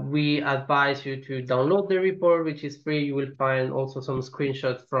 We advise you to download the report, which is free. You will find also some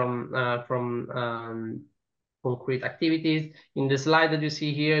screenshots from concrete activities. In the slide that you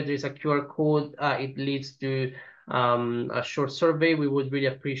see here, there's a QR code. It leads to a short survey. We would really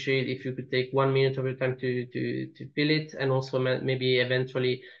appreciate if you could take 1 minute of your time to fill it, and also maybe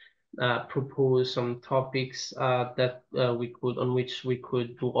eventually propose some topics that on which we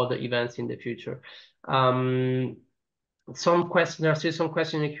could do other events in the future. There are still some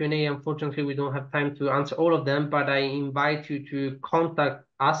questions in the Q&A. Unfortunately, we don't have time to answer all of them, but I invite you to contact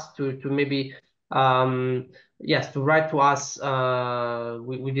us to maybe yes, to write to us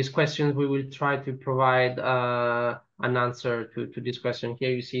with these questions. We will try to provide an answer to this question.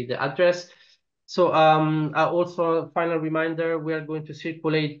 Here you see the address. So also a final reminder, we are going to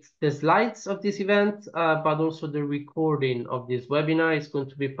circulate the slides of this event, but also the recording of this webinar is going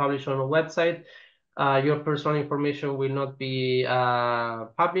to be published on our website. Your personal information will not be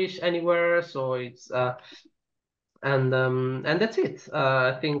published anywhere, so it's and that's it.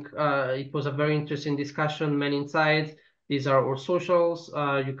 I think it was a very interesting discussion, many insights. These are our socials.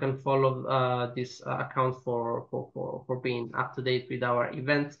 You can follow this account for being up to date with our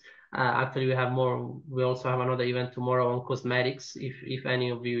events. Actually, we have more. We also have another event tomorrow on cosmetics, if any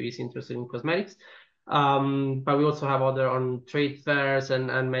of you is interested in cosmetics. But we also have other on trade fairs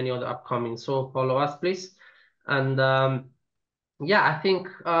and many other upcoming. So follow us, please. And yeah, I think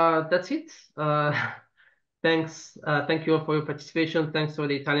that's it. Thanks. Thank you all for your participation. Thanks to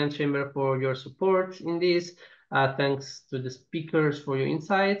the Italian Chamber for your support in this. Thanks to the speakers for your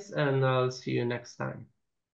insights, and I'll see you next time.